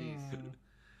 jeez.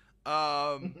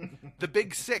 The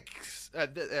Big Six.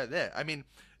 I mean,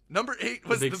 number 8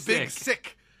 was The Big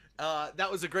Sick.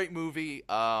 That was a great movie.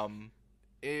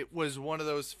 It was one of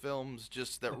those films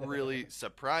just that really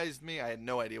surprised me. I had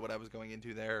no idea what I was going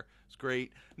into there. It was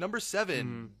great. Number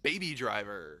 7, Baby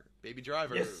Driver. Baby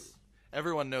Driver. Yes.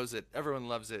 Everyone knows it. Everyone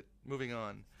loves it. Moving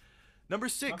on. Number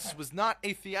 6 was not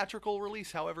a theatrical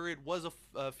release. However, it was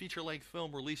a feature-length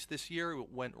film released this year.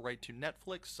 It went right to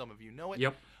Netflix. Some of you know it.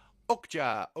 Yep.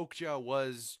 Okja. Okja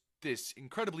was this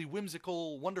incredibly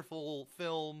whimsical, wonderful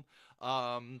film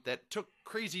that took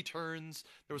crazy turns.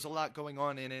 There was a lot going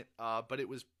on in it, but it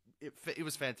was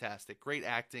fantastic. Great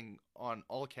acting on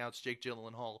all accounts. Jake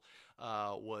Gyllenhaal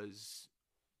was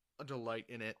a delight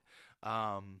in it.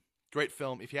 Great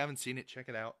film. If you haven't seen it, check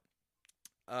it out.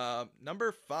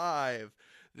 Number 5,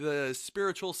 the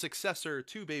spiritual successor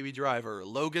to Baby Driver,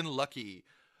 Logan Lucky.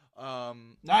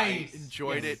 Nice. I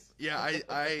enjoyed it. Yeah,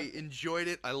 I enjoyed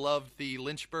it. I loved the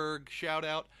Lynchburg shout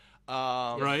out.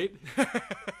 Right.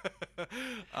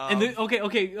 And then,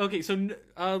 okay. So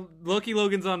Lucky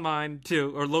Logan's on mine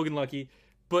too, or Logan Lucky.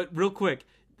 But real quick,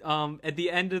 at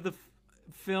the end of the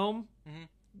film,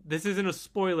 this isn't a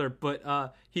spoiler,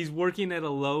 but he's working at a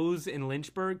Lowe's in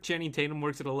Lynchburg. Channing Tatum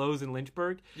works at a Lowe's in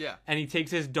Lynchburg. Yeah. And he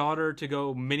takes his daughter to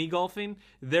go mini golfing.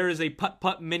 There is a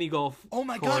putt mini golf. Oh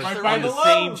my course gosh! Right on by the the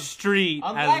same Lowe's. street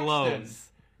On as Lexington.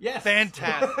 Lowe's. Yes.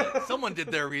 Fantastic. Someone did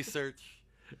their research.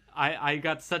 I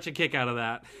got such a kick out of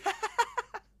that.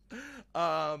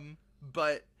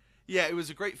 But yeah, it was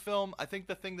a great film. I think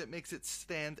the thing that makes it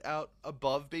stand out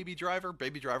above Baby Driver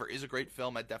is a great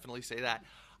film. I'd definitely say that.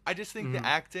 I just think the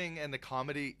acting and the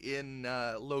comedy in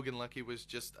Logan Lucky was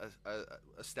just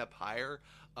a step higher.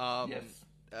 Yes.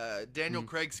 Daniel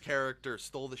Craig's character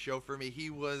stole the show for me. He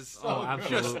was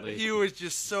absolutely.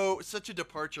 such a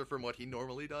departure from what he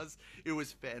normally does. It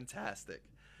was fantastic.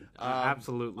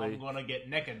 Absolutely. I'm gonna get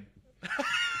naked.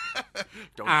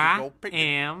 Don't you I go pick it.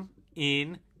 am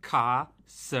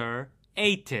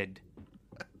incarcerated.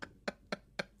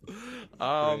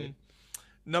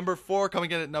 Number 4, coming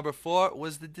in at number 4,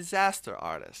 was The Disaster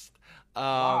Artist.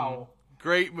 Wow.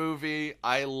 Great movie.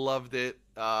 I loved it.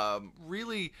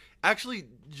 Really, actually,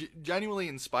 genuinely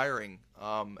inspiring.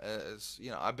 As you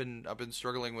know, I've been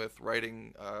struggling with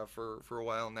writing for a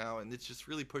while now, and it's just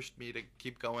really pushed me to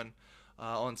keep going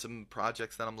on some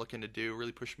projects that I'm looking to do.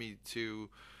 Really pushed me to,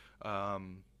 I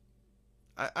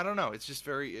don't know. It's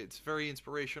very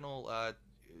inspirational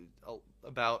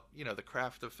about the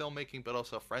craft of filmmaking, but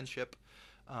also friendship.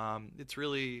 It's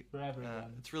really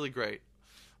great.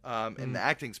 And the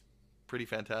acting's pretty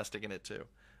fantastic in it too.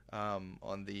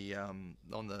 On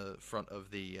the front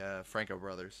of the Franco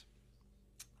brothers.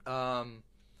 And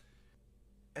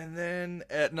then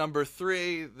at number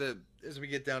 3, as we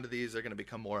get down to these, they're going to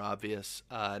become more obvious.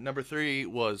 Number 3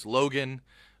 was Logan,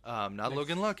 not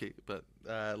Logan Lucky, but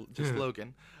just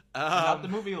Logan. Not the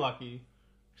movie Lucky.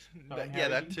 Yeah,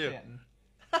 that too.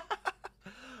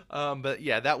 But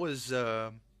yeah, that was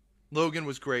Logan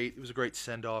was great. It was a great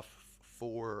send off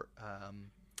for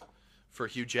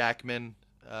Hugh Jackman.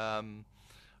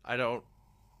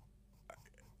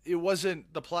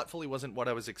 The plot fully wasn't what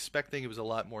I was expecting. It was a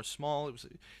lot more small.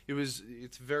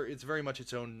 It's very much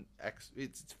its own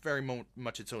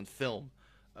much its own film,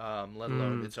 let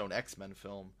alone its own X-Men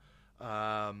film.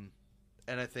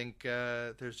 And I think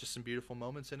there's just some beautiful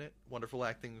moments in it. Wonderful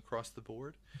acting across the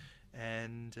board,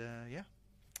 and yeah.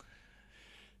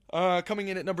 Coming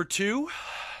in at number 2,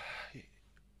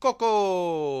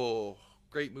 Coco.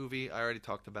 Great movie. I already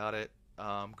talked about it.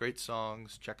 Great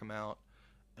songs. Check them out.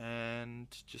 and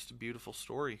just a beautiful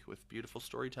story with beautiful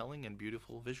storytelling and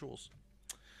beautiful visuals.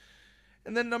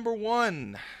 And then number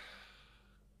 1,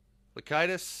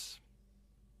 Lakaitis,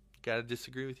 gotta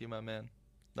disagree with you, my man.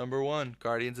 Number 1,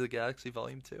 Guardians of the Galaxy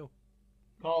Volume 2.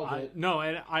 Called it. No,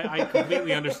 and I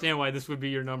completely understand why this would be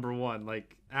your number 1.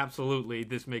 Like, absolutely,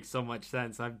 this makes so much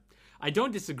sense. I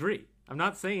don't disagree. I'm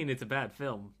not saying it's a bad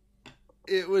film.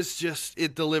 It was just,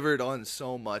 it delivered on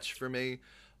so much for me.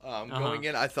 Going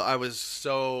in, I thought I was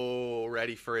so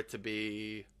ready for it to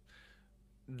be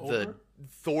the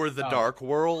Thor: The Dark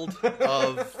World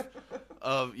of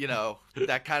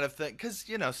that kind of thing. Because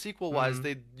sequel wise,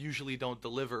 they usually don't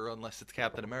deliver unless it's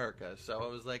Captain America. So I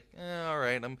was like, all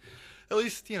right, at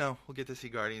least we'll get to see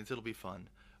Guardians. It'll be fun.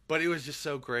 But it was just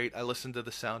so great. I listened to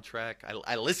the soundtrack.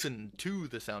 I listened to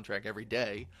the soundtrack every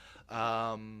day.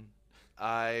 I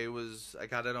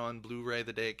got it on Blu-ray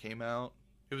the day it came out.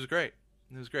 It was great.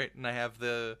 And I have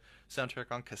the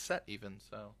soundtrack on cassette even.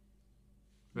 So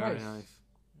very nice.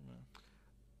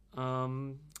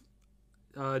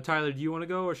 Tyler, do you want to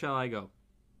go or shall I go?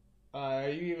 Are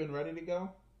you even ready to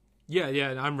go?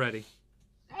 Yeah, I'm ready.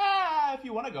 If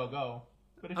you want to go.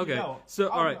 But if okay. you don't, So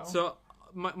I'll all right. go. So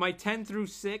my 10 through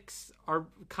 6 are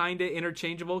kind of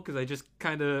interchangeable because I just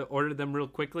kind of ordered them real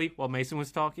quickly while Mason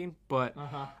was talking. But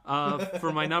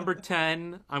for my number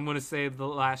 10, I'm going to say The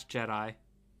Last Jedi.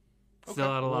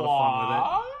 Still had a lot of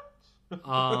fun with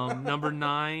it. Number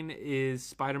 9 is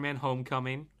Spider-Man: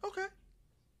 Homecoming. Okay.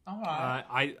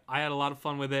 I had a lot of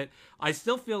fun with it. I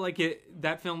still feel like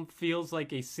that film feels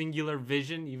like a singular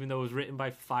vision, even though it was written by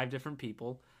 5 different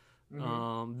people.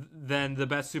 Mm-hmm. Then the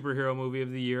best superhero movie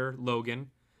of the year,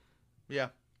 Logan. Yeah.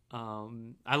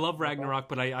 I love Ragnarok,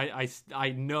 but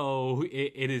I know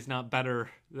it is not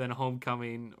better than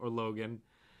Homecoming or Logan.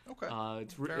 Okay.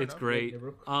 It's great.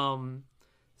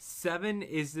 7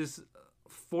 is this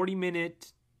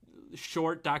 40-minute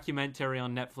short documentary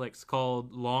on Netflix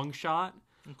called Long Shot.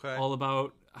 Okay. All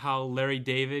about how Larry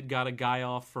David got a guy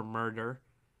off for murder.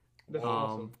 That's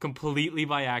awesome. Completely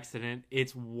by accident.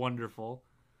 It's wonderful.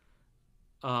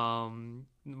 My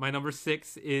number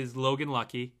 6 is Logan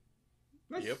Lucky.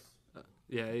 Nice. Yep.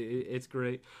 Yeah, it's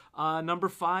great. Number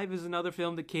 5 is another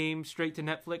film that came straight to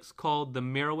Netflix called The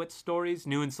Merowitz Stories,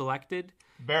 New and Selected.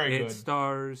 Very good. It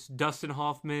stars Dustin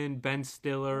Hoffman, Ben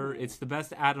Stiller. It's the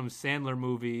best Adam Sandler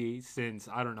movie since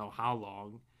I don't know how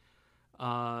long.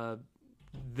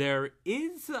 There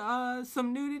is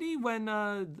some nudity when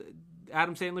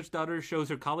Adam Sandler's daughter shows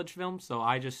her college film, so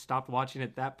I just stopped watching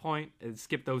at that point and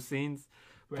skipped those scenes.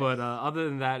 Right. But other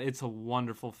than that, it's a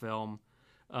wonderful film.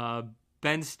 I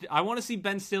want to see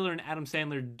Ben Stiller and Adam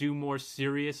Sandler do more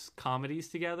serious comedies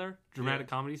together, dramatic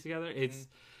comedies together. It's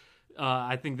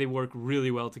I think they work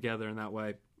really well together in that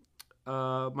way.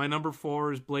 My number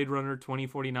 4 is Blade Runner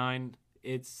 2049.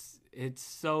 It's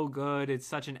so good. It's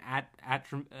such an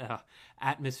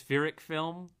atmospheric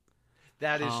film.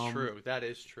 That is true. That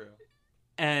is true.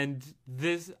 And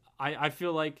this, I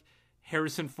feel like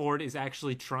Harrison Ford is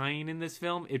actually trying in this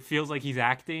film. It feels like he's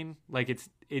acting. Like it's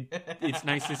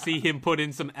nice to see him put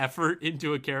in some effort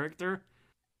into a character.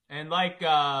 And like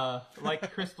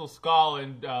Crystal Skull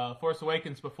and Force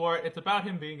Awakens before, it's about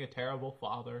him being a terrible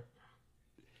father.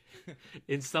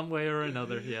 In some way or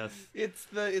another, yes. It's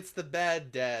the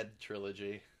Bad Dad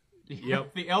trilogy.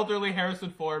 Yep. The elderly Harrison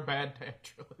Ford Bad Dad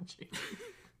trilogy.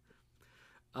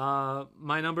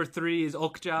 My number 3 is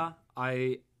Okja.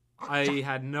 I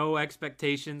had no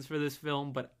expectations for this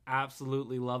film, but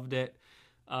absolutely loved it.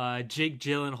 Jake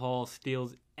Gyllenhaal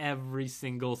steals every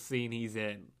single scene he's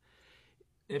in.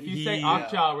 If you say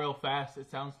Okja real fast, it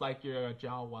sounds like you're a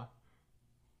Jawa.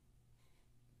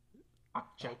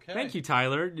 Okay. Thank you,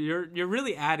 Tyler. You're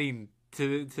really adding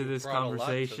to this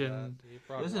conversation.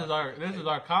 This is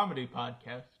our comedy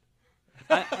podcast.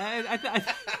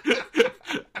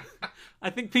 I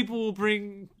think people will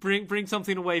bring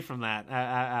something away from that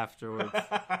afterwards.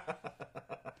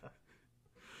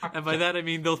 And by that I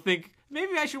mean they'll think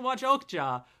maybe I should watch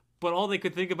Okja, but all they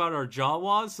could think about are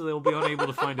Jawas, so they'll be unable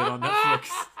to find it on Netflix.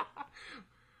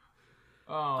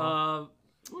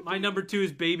 My number 2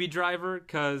 is Baby Driver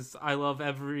because I love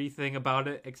everything about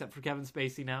it except for Kevin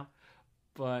Spacey now.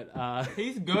 But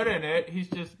he's good in it. He's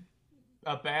just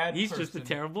a bad. He's person. just a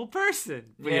terrible person.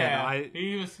 But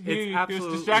he was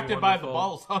distracted by the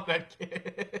balls on that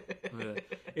kid.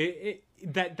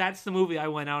 That's the movie I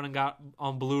went out and got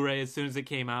on Blu-ray as soon as it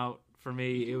came out. For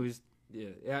me, it was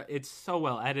it's so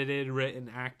well edited, written,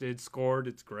 acted, scored.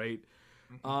 It's great.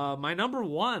 My number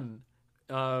 1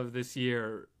 of this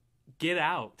year, Get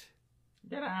Out.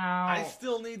 Get Out. I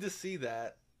still need to see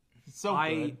that. So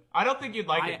good. I don't think you'd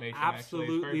like it, Nathan. I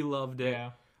absolutely loved it.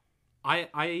 Yeah.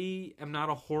 I am not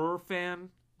a horror fan.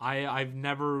 I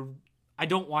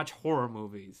don't watch horror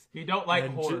movies. You don't like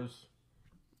horrors.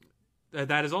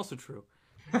 That is also true.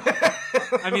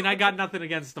 I mean, I got nothing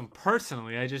against them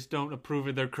personally. I just don't approve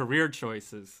of their career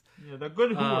choices. Yeah, they're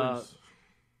good whores.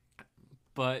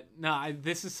 But no,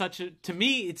 this is to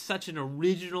me, it's such an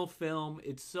original film.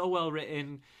 It's so well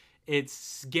written. It's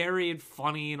scary and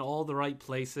funny in all the right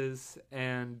places.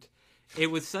 And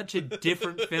it was such a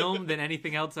different film than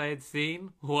anything else I had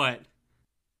seen. What?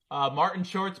 Martin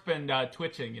Short's been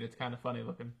twitching, and it's kind of funny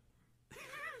looking.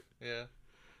 Yeah.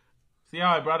 See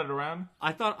how I brought it around?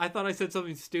 I thought I said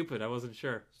something stupid. I wasn't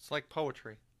sure. It's like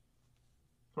poetry.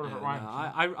 Sort of rhymes.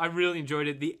 I really enjoyed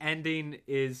it. The ending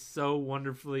is so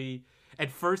wonderfully. At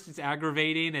first, it's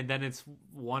aggravating, and then it's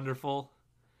wonderful.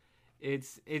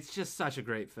 It's just such a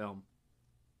great film.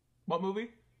 What movie?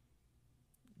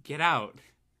 Get Out.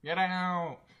 Get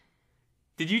Out.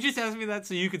 Did you just ask me that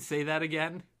so you could say that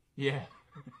again? Yeah,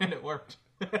 and it worked.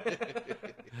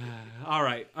 All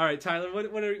right, Tyler.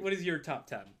 What is your top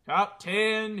 10? Top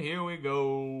 10. Here we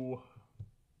go.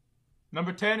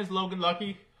 Number 10 is Logan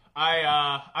Lucky.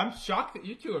 I'm shocked that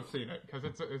you two have seen it because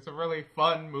it's a really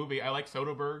fun movie. I like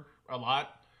Soderbergh a lot.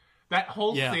 That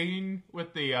whole scene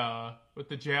with the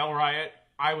jail riot,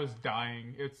 I was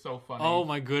dying. It's so funny. Oh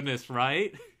my goodness!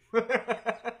 Right?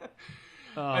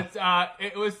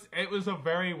 It was a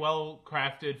very well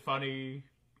crafted, funny,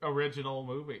 original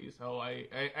movie. So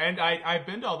I've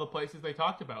been to all the places they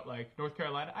talked about, like North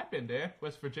Carolina. I've been there.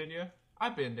 West Virginia.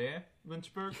 I've been there.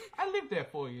 Lynchburg. I lived there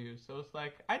 4 years, so it's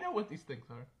like I know what these things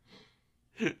are.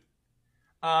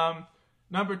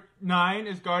 Number 9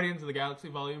 is Guardians of the Galaxy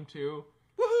Volume 2.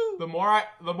 Woohoo! The more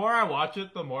I watch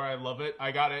it, the more I love it.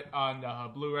 I got it on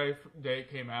Blu-ray the day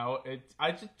it came out.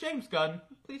 James Gunn,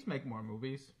 please make more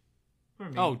movies for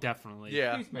me. Oh, definitely.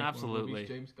 Yeah, please make absolutely. more movies,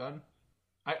 James Gunn.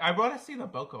 I want to see the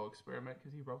Belko Experiment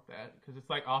because he wrote that because it's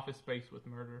like Office Space with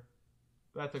murder.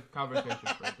 That's a conversation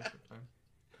for a different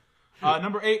time.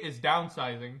 Number 8 is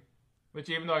Downsizing, which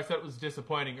even though I said it was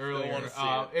disappointing earlier,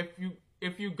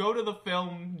 if you go to the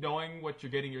film knowing what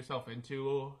you're getting yourself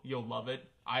into, you'll love it.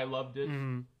 I loved it.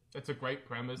 Mm-hmm. It's a great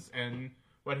premise, and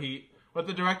what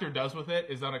the director does with it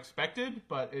is unexpected,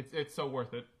 but it's so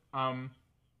worth it.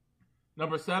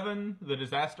 Number 7, The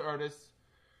Disaster Artist.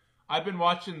 I've been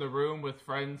watching The Room with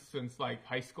friends since like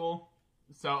high school,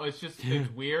 so it's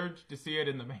weird to see it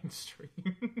in the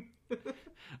mainstream.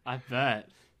 I bet.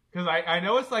 Because I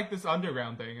know it's like this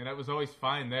underground thing, and it was always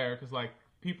fine there, because like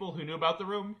people who knew about The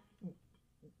Room,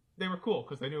 they were cool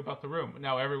because they knew about The Room.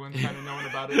 Now everyone's kind of knowing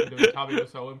about it and doing Tommy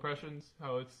Wiseau impressions.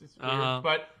 So it's weird,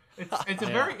 but it's a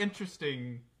very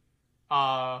interesting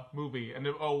movie and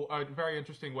a very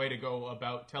interesting way to go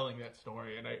about telling that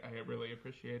story, and I really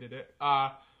appreciated it.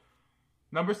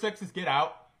 Number 6 is Get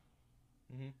Out.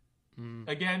 Mm-hmm.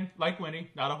 Again, like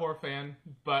Winnie, not a horror fan,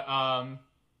 but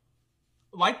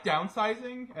like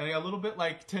Downsizing and a little bit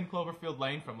like 10 Cloverfield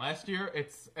Lane from last year.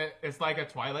 It's like a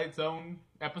Twilight Zone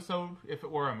episode if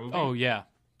it were a movie. Oh yeah,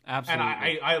 absolutely.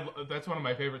 And I that's one of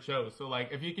my favorite shows. So like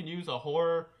if you can use a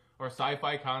horror or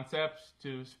sci-fi concepts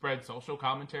to spread social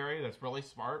commentary that's really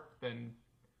smart, then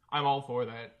I'm all for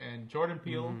that. And Jordan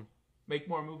Peele, make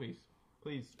more movies,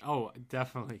 please. Oh,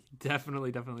 definitely.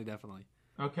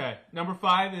 Okay, number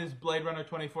 5 is Blade Runner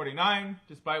 2049.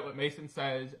 Despite what Mason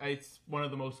says, it's one of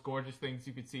the most gorgeous things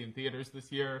you could see in theaters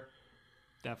this year.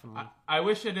 Definitely. I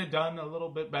wish it had done a little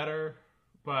bit better,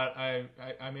 but I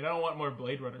mean, I don't want more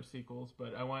Blade Runner sequels,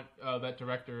 but I want that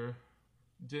director,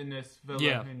 Denis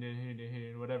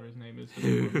Villeneuve, whatever his name is, for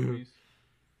the movies.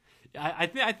 I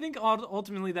think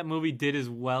ultimately that movie did as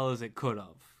well as it could have.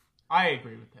 I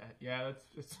agree with that. Yeah,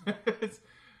 it's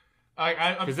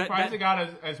I'm surprised it got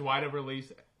as wide a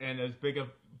release and as big a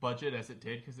budget as it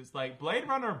did, because it's like Blade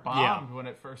Runner bombed when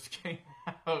it first came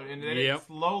out, and then it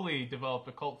slowly developed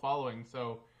a cult following.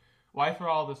 So why throw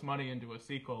all this money into a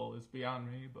sequel is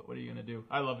beyond me, but what are you going to do?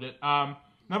 I loved it.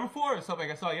 Number 4 is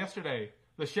something I saw yesterday,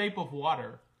 The Shape of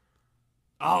Water.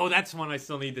 Oh, that's one I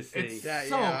still need to see. It's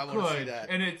so I want to see good, that.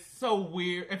 and it's so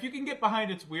weird. If you can get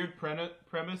behind its weird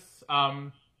premise,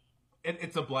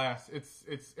 it's a blast.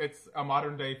 It's a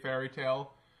modern day fairy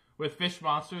tale with fish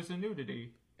monsters and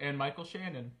nudity and Michael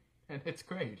Shannon, and it's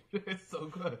great. It's so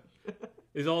good.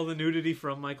 Is all the nudity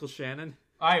from Michael Shannon?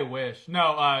 I wish.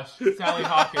 No, Sally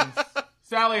Hawkins.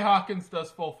 Sally Hawkins does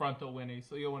full frontal Winnie,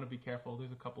 so you'll want to be careful.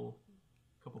 There's a couple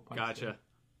punches. Gotcha.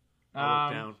 I'll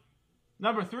look down.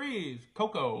 Number 3 is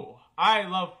Coco. I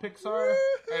love Pixar,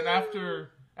 and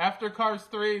after Cars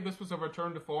 3, this was a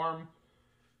return to form.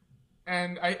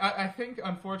 And I think,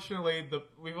 unfortunately,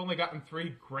 we've only gotten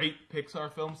 3 great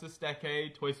Pixar films this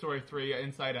decade. Toy Story 3,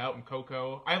 Inside Out, and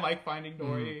Coco. I like Finding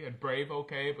Dory and Brave,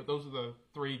 okay, but those are the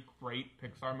 3 great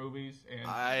Pixar movies. And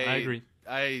I agree.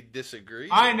 I disagree.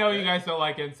 I know you guys don't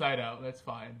like Inside Out. That's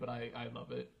fine, but I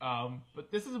love it.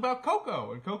 But this is about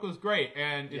Coco, and Coco's great,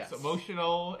 and it's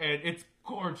emotional, and it's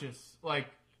gorgeous. Like,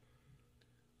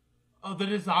 the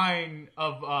design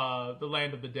of the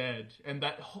Land of the Dead, and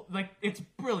that it's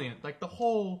brilliant. Like the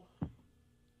whole,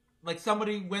 like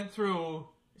somebody went through,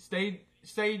 stayed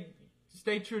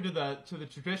true to the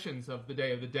traditions of the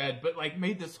Day of the Dead, but like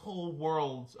made this whole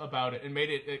world about it and made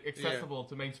it accessible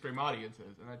to mainstream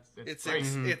audiences, and it's great.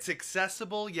 It's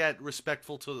accessible yet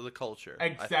respectful to the culture.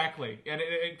 Exactly, and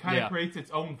it kind of creates its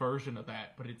own version of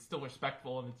that, but it's still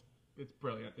respectful, and it's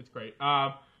brilliant. It's great.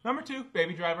 Number 2,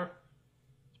 Baby Driver.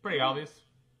 Pretty obvious.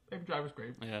 Baby Driver's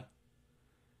great. Yeah.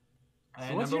 And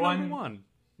so what's your number 1?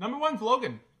 Number 1's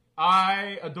Logan.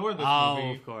 I adore this movie.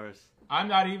 Oh, of course.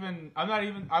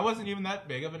 I wasn't even that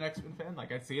big of an X-Men fan.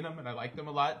 Like, I'd seen them and I liked them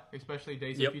a lot, especially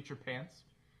Days of Future Pants.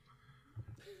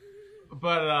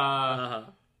 But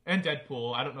and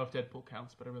Deadpool. I don't know if Deadpool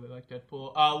counts, but I really like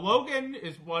Deadpool. Logan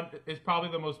is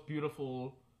probably the most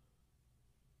beautiful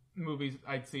movies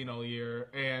I'd seen all year,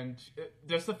 and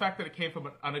just the fact that it came from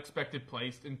an unexpected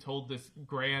place and told this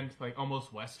grand, like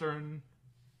almost Western,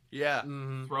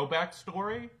 throwback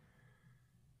story.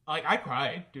 Like, I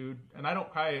cried, dude, and I don't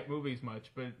cry at movies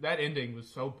much, but that ending was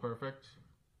so perfect.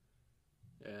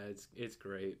 Yeah, it's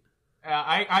great.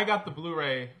 I got the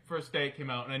Blu-ray first day it came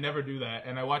out, and I never do that,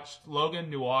 and I watched Logan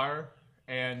Noir,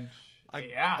 and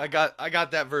I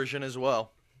got that version as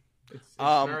well.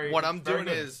 What I'm doing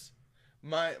is,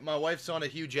 my wife's on a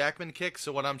Hugh Jackman kick,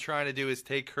 so what I'm trying to do is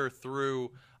take her through.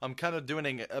 I'm kind of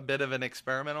doing a bit of an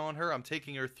experiment on her. I'm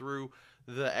taking her through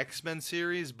the X-Men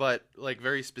series, but like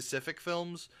very specific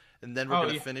films, and then we're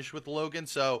going to finish with Logan.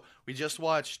 So we just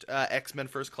watched X-Men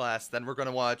First Class, then we're going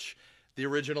to watch the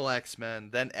original X-Men,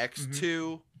 then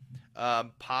X2,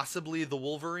 possibly the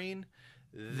Wolverine,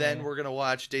 then we're going to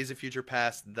watch Days of Future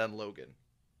Past, then Logan.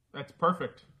 That's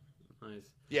perfect. Nice.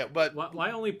 Yeah, but why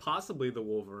only possibly the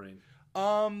Wolverine?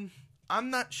 I'm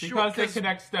not sure. Because it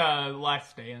connects to Last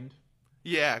Stand.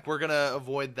 Yeah, we're gonna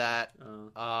avoid that.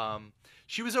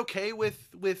 She was okay with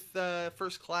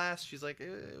First Class. She's like,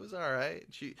 it was all right.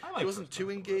 She wasn't too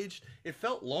engaged. It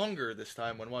felt longer this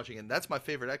time when watching it. And that's my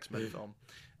favorite X-Men film.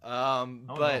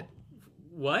 But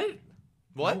what?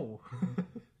 No.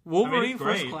 Wolverine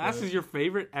First Class is your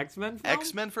favorite X-Men film?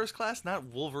 X-Men First Class, not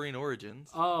Wolverine Origins.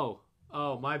 Oh,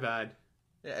 my bad.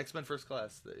 Yeah, X-Men First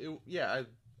Class.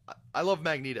 I love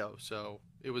Magneto, so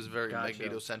it was very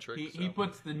Magneto-centric. He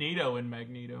puts the Nito in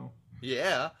Magneto.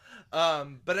 Yeah.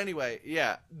 But anyway,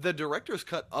 the director's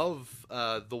cut of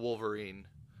the Wolverine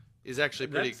is actually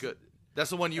pretty good.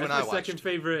 That's the one you and I watched. Second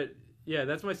favorite. Yeah,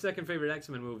 that's my second favorite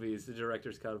X-Men movie is the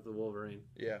director's cut of the Wolverine.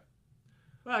 Yeah.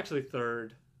 Well, actually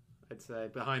third, I'd say,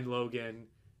 behind Logan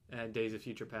and Days of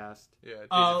Future Past. Yeah.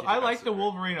 I like the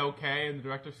Wolverine okay, and the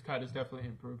director's cut is definitely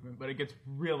an improvement, but it gets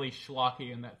really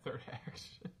schlocky in that third act.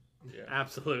 Yeah.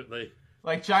 Absolutely.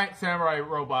 Like giant samurai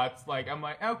robots. Like, I'm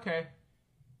like, okay.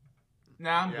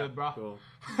 Nah, I'm good, bro. Cool.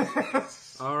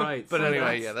 All right. But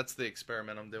anyway, that's the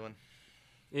experiment I'm doing.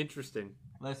 Interesting.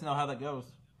 Let us know how that goes.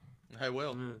 I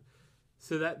will.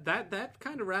 So that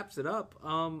kind of wraps it up.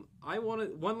 I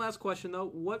wanted one last question though.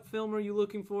 What film are you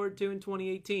looking forward to in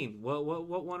 2018? What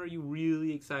one are you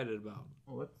really excited about?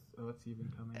 Well, what's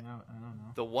even coming out? I don't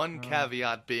know. The one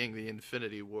caveat being the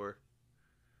Infinity War.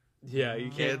 Yeah, you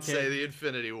can't say the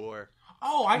Infinity War.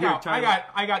 Oh, I got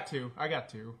two.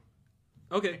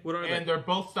 Okay, what are they? And they're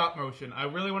both stop motion. I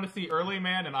really want to see Early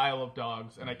Man and Isle of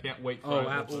Dogs, and I can't wait for it.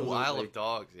 Absolutely. Ooh, Isle of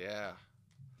Dogs, yeah.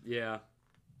 Yeah.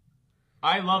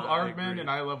 I love Aardman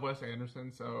and I love Wes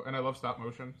Anderson, and I love stop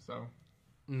motion, so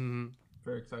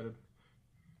very excited.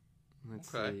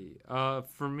 Let's see.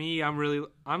 For me,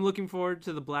 I'm looking forward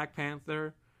to the Black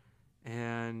Panther,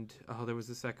 and there was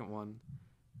the second one.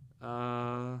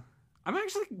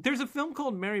 There's a film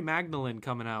called Mary Magdalene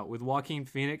coming out with Joaquin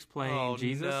Phoenix playing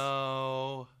Jesus.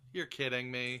 No, you're kidding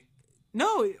me.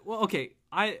 No, well, okay.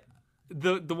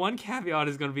 The one caveat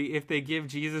is going to be if they give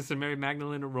Jesus and Mary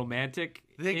Magdalene a romantic.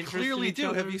 They clearly do.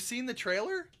 Other. Have you seen the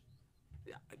trailer?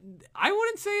 I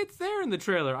wouldn't say it's there in the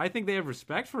trailer. I think they have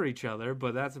respect for each other,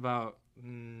 but that's about.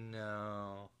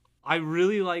 No. I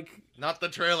really like. Not the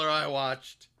trailer I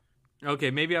watched.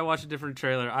 Okay, maybe I watched a different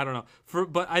trailer. I don't know.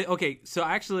 So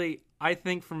actually, I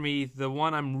think for me, the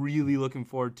one I'm really looking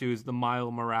forward to is the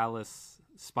Miles Morales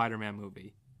Spider-Man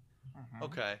movie.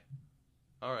 Okay.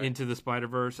 All right. Into the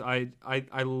Spider-Verse.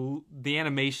 The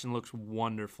animation looks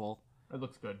wonderful. It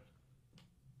looks good.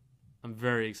 I'm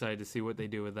very excited to see what they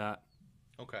do with that.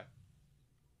 Okay.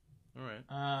 All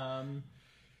right.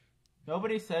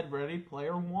 Nobody said Ready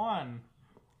Player One.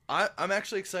 I'm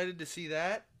actually excited to see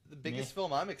that. The biggest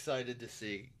film I'm excited to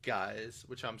see, guys,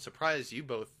 which I'm surprised you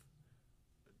both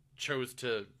chose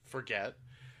to forget,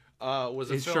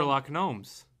 was a film... Sherlock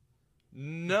Gnomes.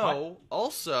 No.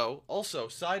 What? Also,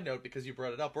 side note, because you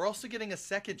brought it up, we're also getting a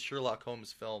second Sherlock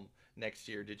Holmes film next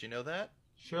year. Did you know that?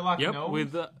 Sherlock Gnomes?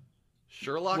 With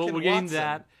Sherlock and Watson. We're getting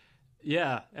that.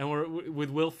 Yeah, and we're with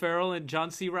Will Ferrell and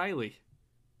John C. Reilly.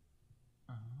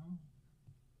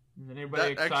 Is anybody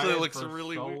that excited actually looks for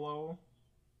really Solo? weird.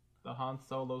 The Han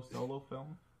Solo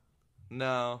film?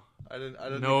 No, I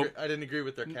didn't. Nope. I didn't agree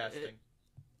with their casting.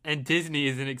 And Disney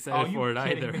isn't excited for it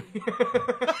either.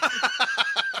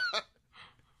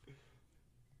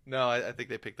 No, I think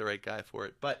they picked the right guy for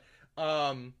it. But,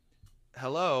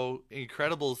 hello,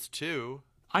 Incredibles 2.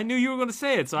 I knew you were going to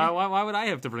say it, so why would I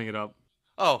have to bring it up?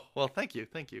 Oh, well, thank you.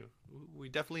 We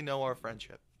definitely know our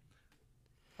friendship.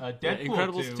 Deadpool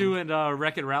Incredibles 2 and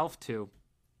Wreck-It Ralph 2.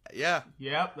 Yeah.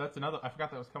 Yep, that's another. I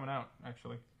forgot that was coming out,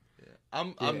 actually. Yeah.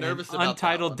 I'm nervous about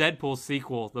Untitled that Deadpool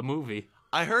sequel, the movie.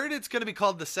 I heard it's going to be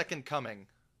called The Second Coming.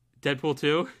 Deadpool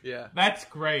 2? Yeah. That's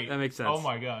great. That makes sense. Oh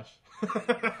my gosh.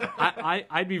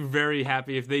 I'd be very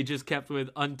happy if they just kept with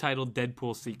Untitled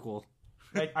Deadpool sequel.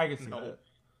 I can see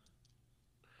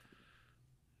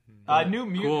that. New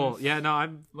Mutants. Cool. Yeah, no,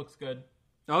 looks good.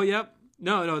 Oh, yep.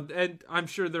 No, and I'm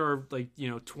sure there are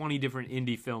 20 different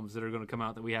indie films that are going to come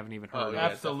out that we haven't even heard of.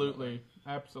 Absolutely.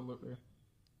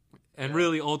 And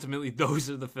really, ultimately, those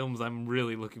are the films I'm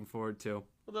really looking forward to.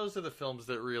 Well, those are the films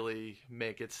that really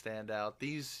make it stand out.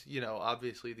 These,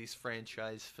 obviously these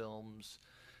franchise films,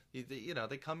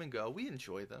 they come and go. We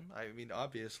enjoy them. I mean,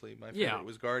 obviously, my favorite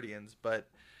was Guardians, but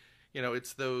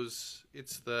it's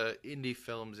the indie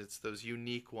films, it's those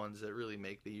unique ones that really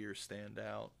make the year stand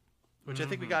out. Which I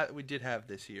think we did have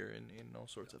this year in all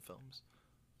sorts of films.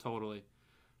 Totally.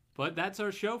 But that's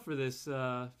our show for this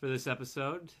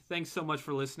episode. Thanks so much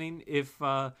for listening. If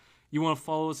you want to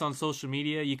follow us on social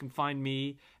media, you can find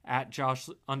me at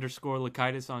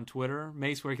Josh_Lakaitis on Twitter.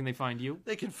 Mace, where can they find you?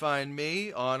 They can find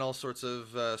me on all sorts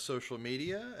of social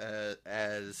media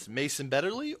as Mason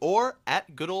Betterly or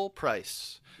at Good Old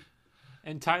Price.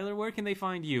 And Tyler, where can they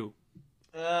find you?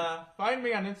 Find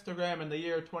me on Instagram in the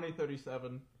year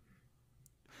 2037.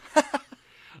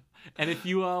 And if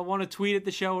you want to tweet at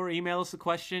the show or email us a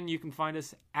question, you can find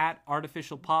us at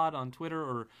artificialpod on Twitter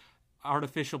or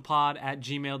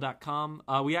artificialpod@gmail.com.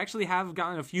 We actually have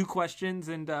gotten a few questions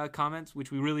and comments, which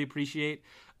we really appreciate.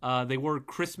 They were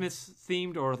Christmas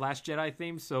themed or Last Jedi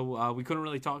themed, so we couldn't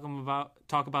really talk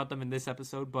about them in this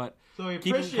episode. But so we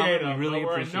appreciate them. We really but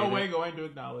we're appreciate in no way going to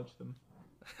acknowledge them.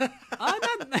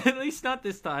 At least not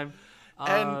this time.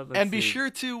 And be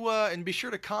sure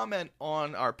to comment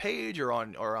on our page or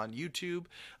on YouTube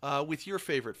with your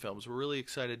favorite films. We're really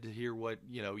excited to hear what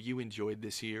you enjoyed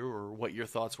this year or what your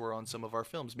thoughts were on some of our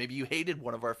films. Maybe you hated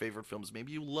one of our favorite films.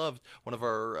 Maybe you loved one of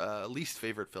our least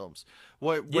favorite films.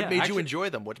 What made you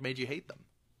enjoy them? What made you hate them?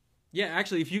 Yeah,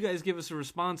 actually, if you guys give us a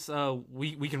response,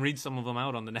 we can read some of them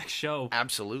out on the next show.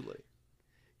 Absolutely.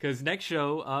 Because next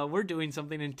show we're doing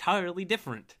something entirely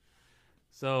different.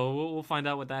 So we'll find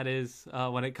out what that is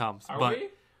when it comes. Are we?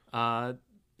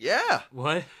 Yeah.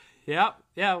 What? Yeah.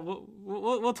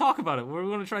 We'll talk about it. We're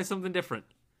going to try something different.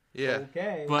 Yeah.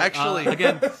 Okay. But actually,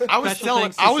 again, I was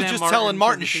just telling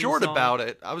Martin Short about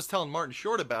it. I was telling Martin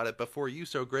Short about it before you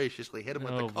so graciously hit him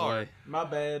with the car. Boy. My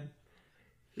bad.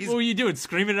 What were you doing?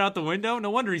 Screaming it out the window? No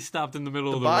wonder he stopped in the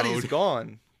middle of the road. The body's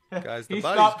gone, guys. The He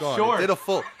body's stopped gone. short. It did a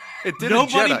full. It did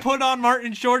Nobody a Jedi. put on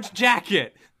Martin Short's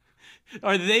jacket.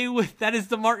 That is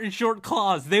the Martin Short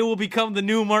clause. They will become the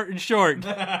new Martin Short.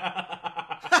 I'd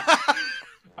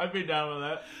be down with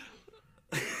that.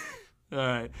 All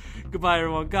right. Goodbye,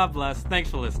 everyone. God bless. Thanks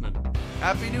for listening.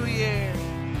 Happy New Year.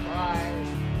 Bye.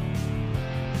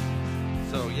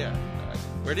 So yeah,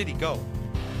 where did he go?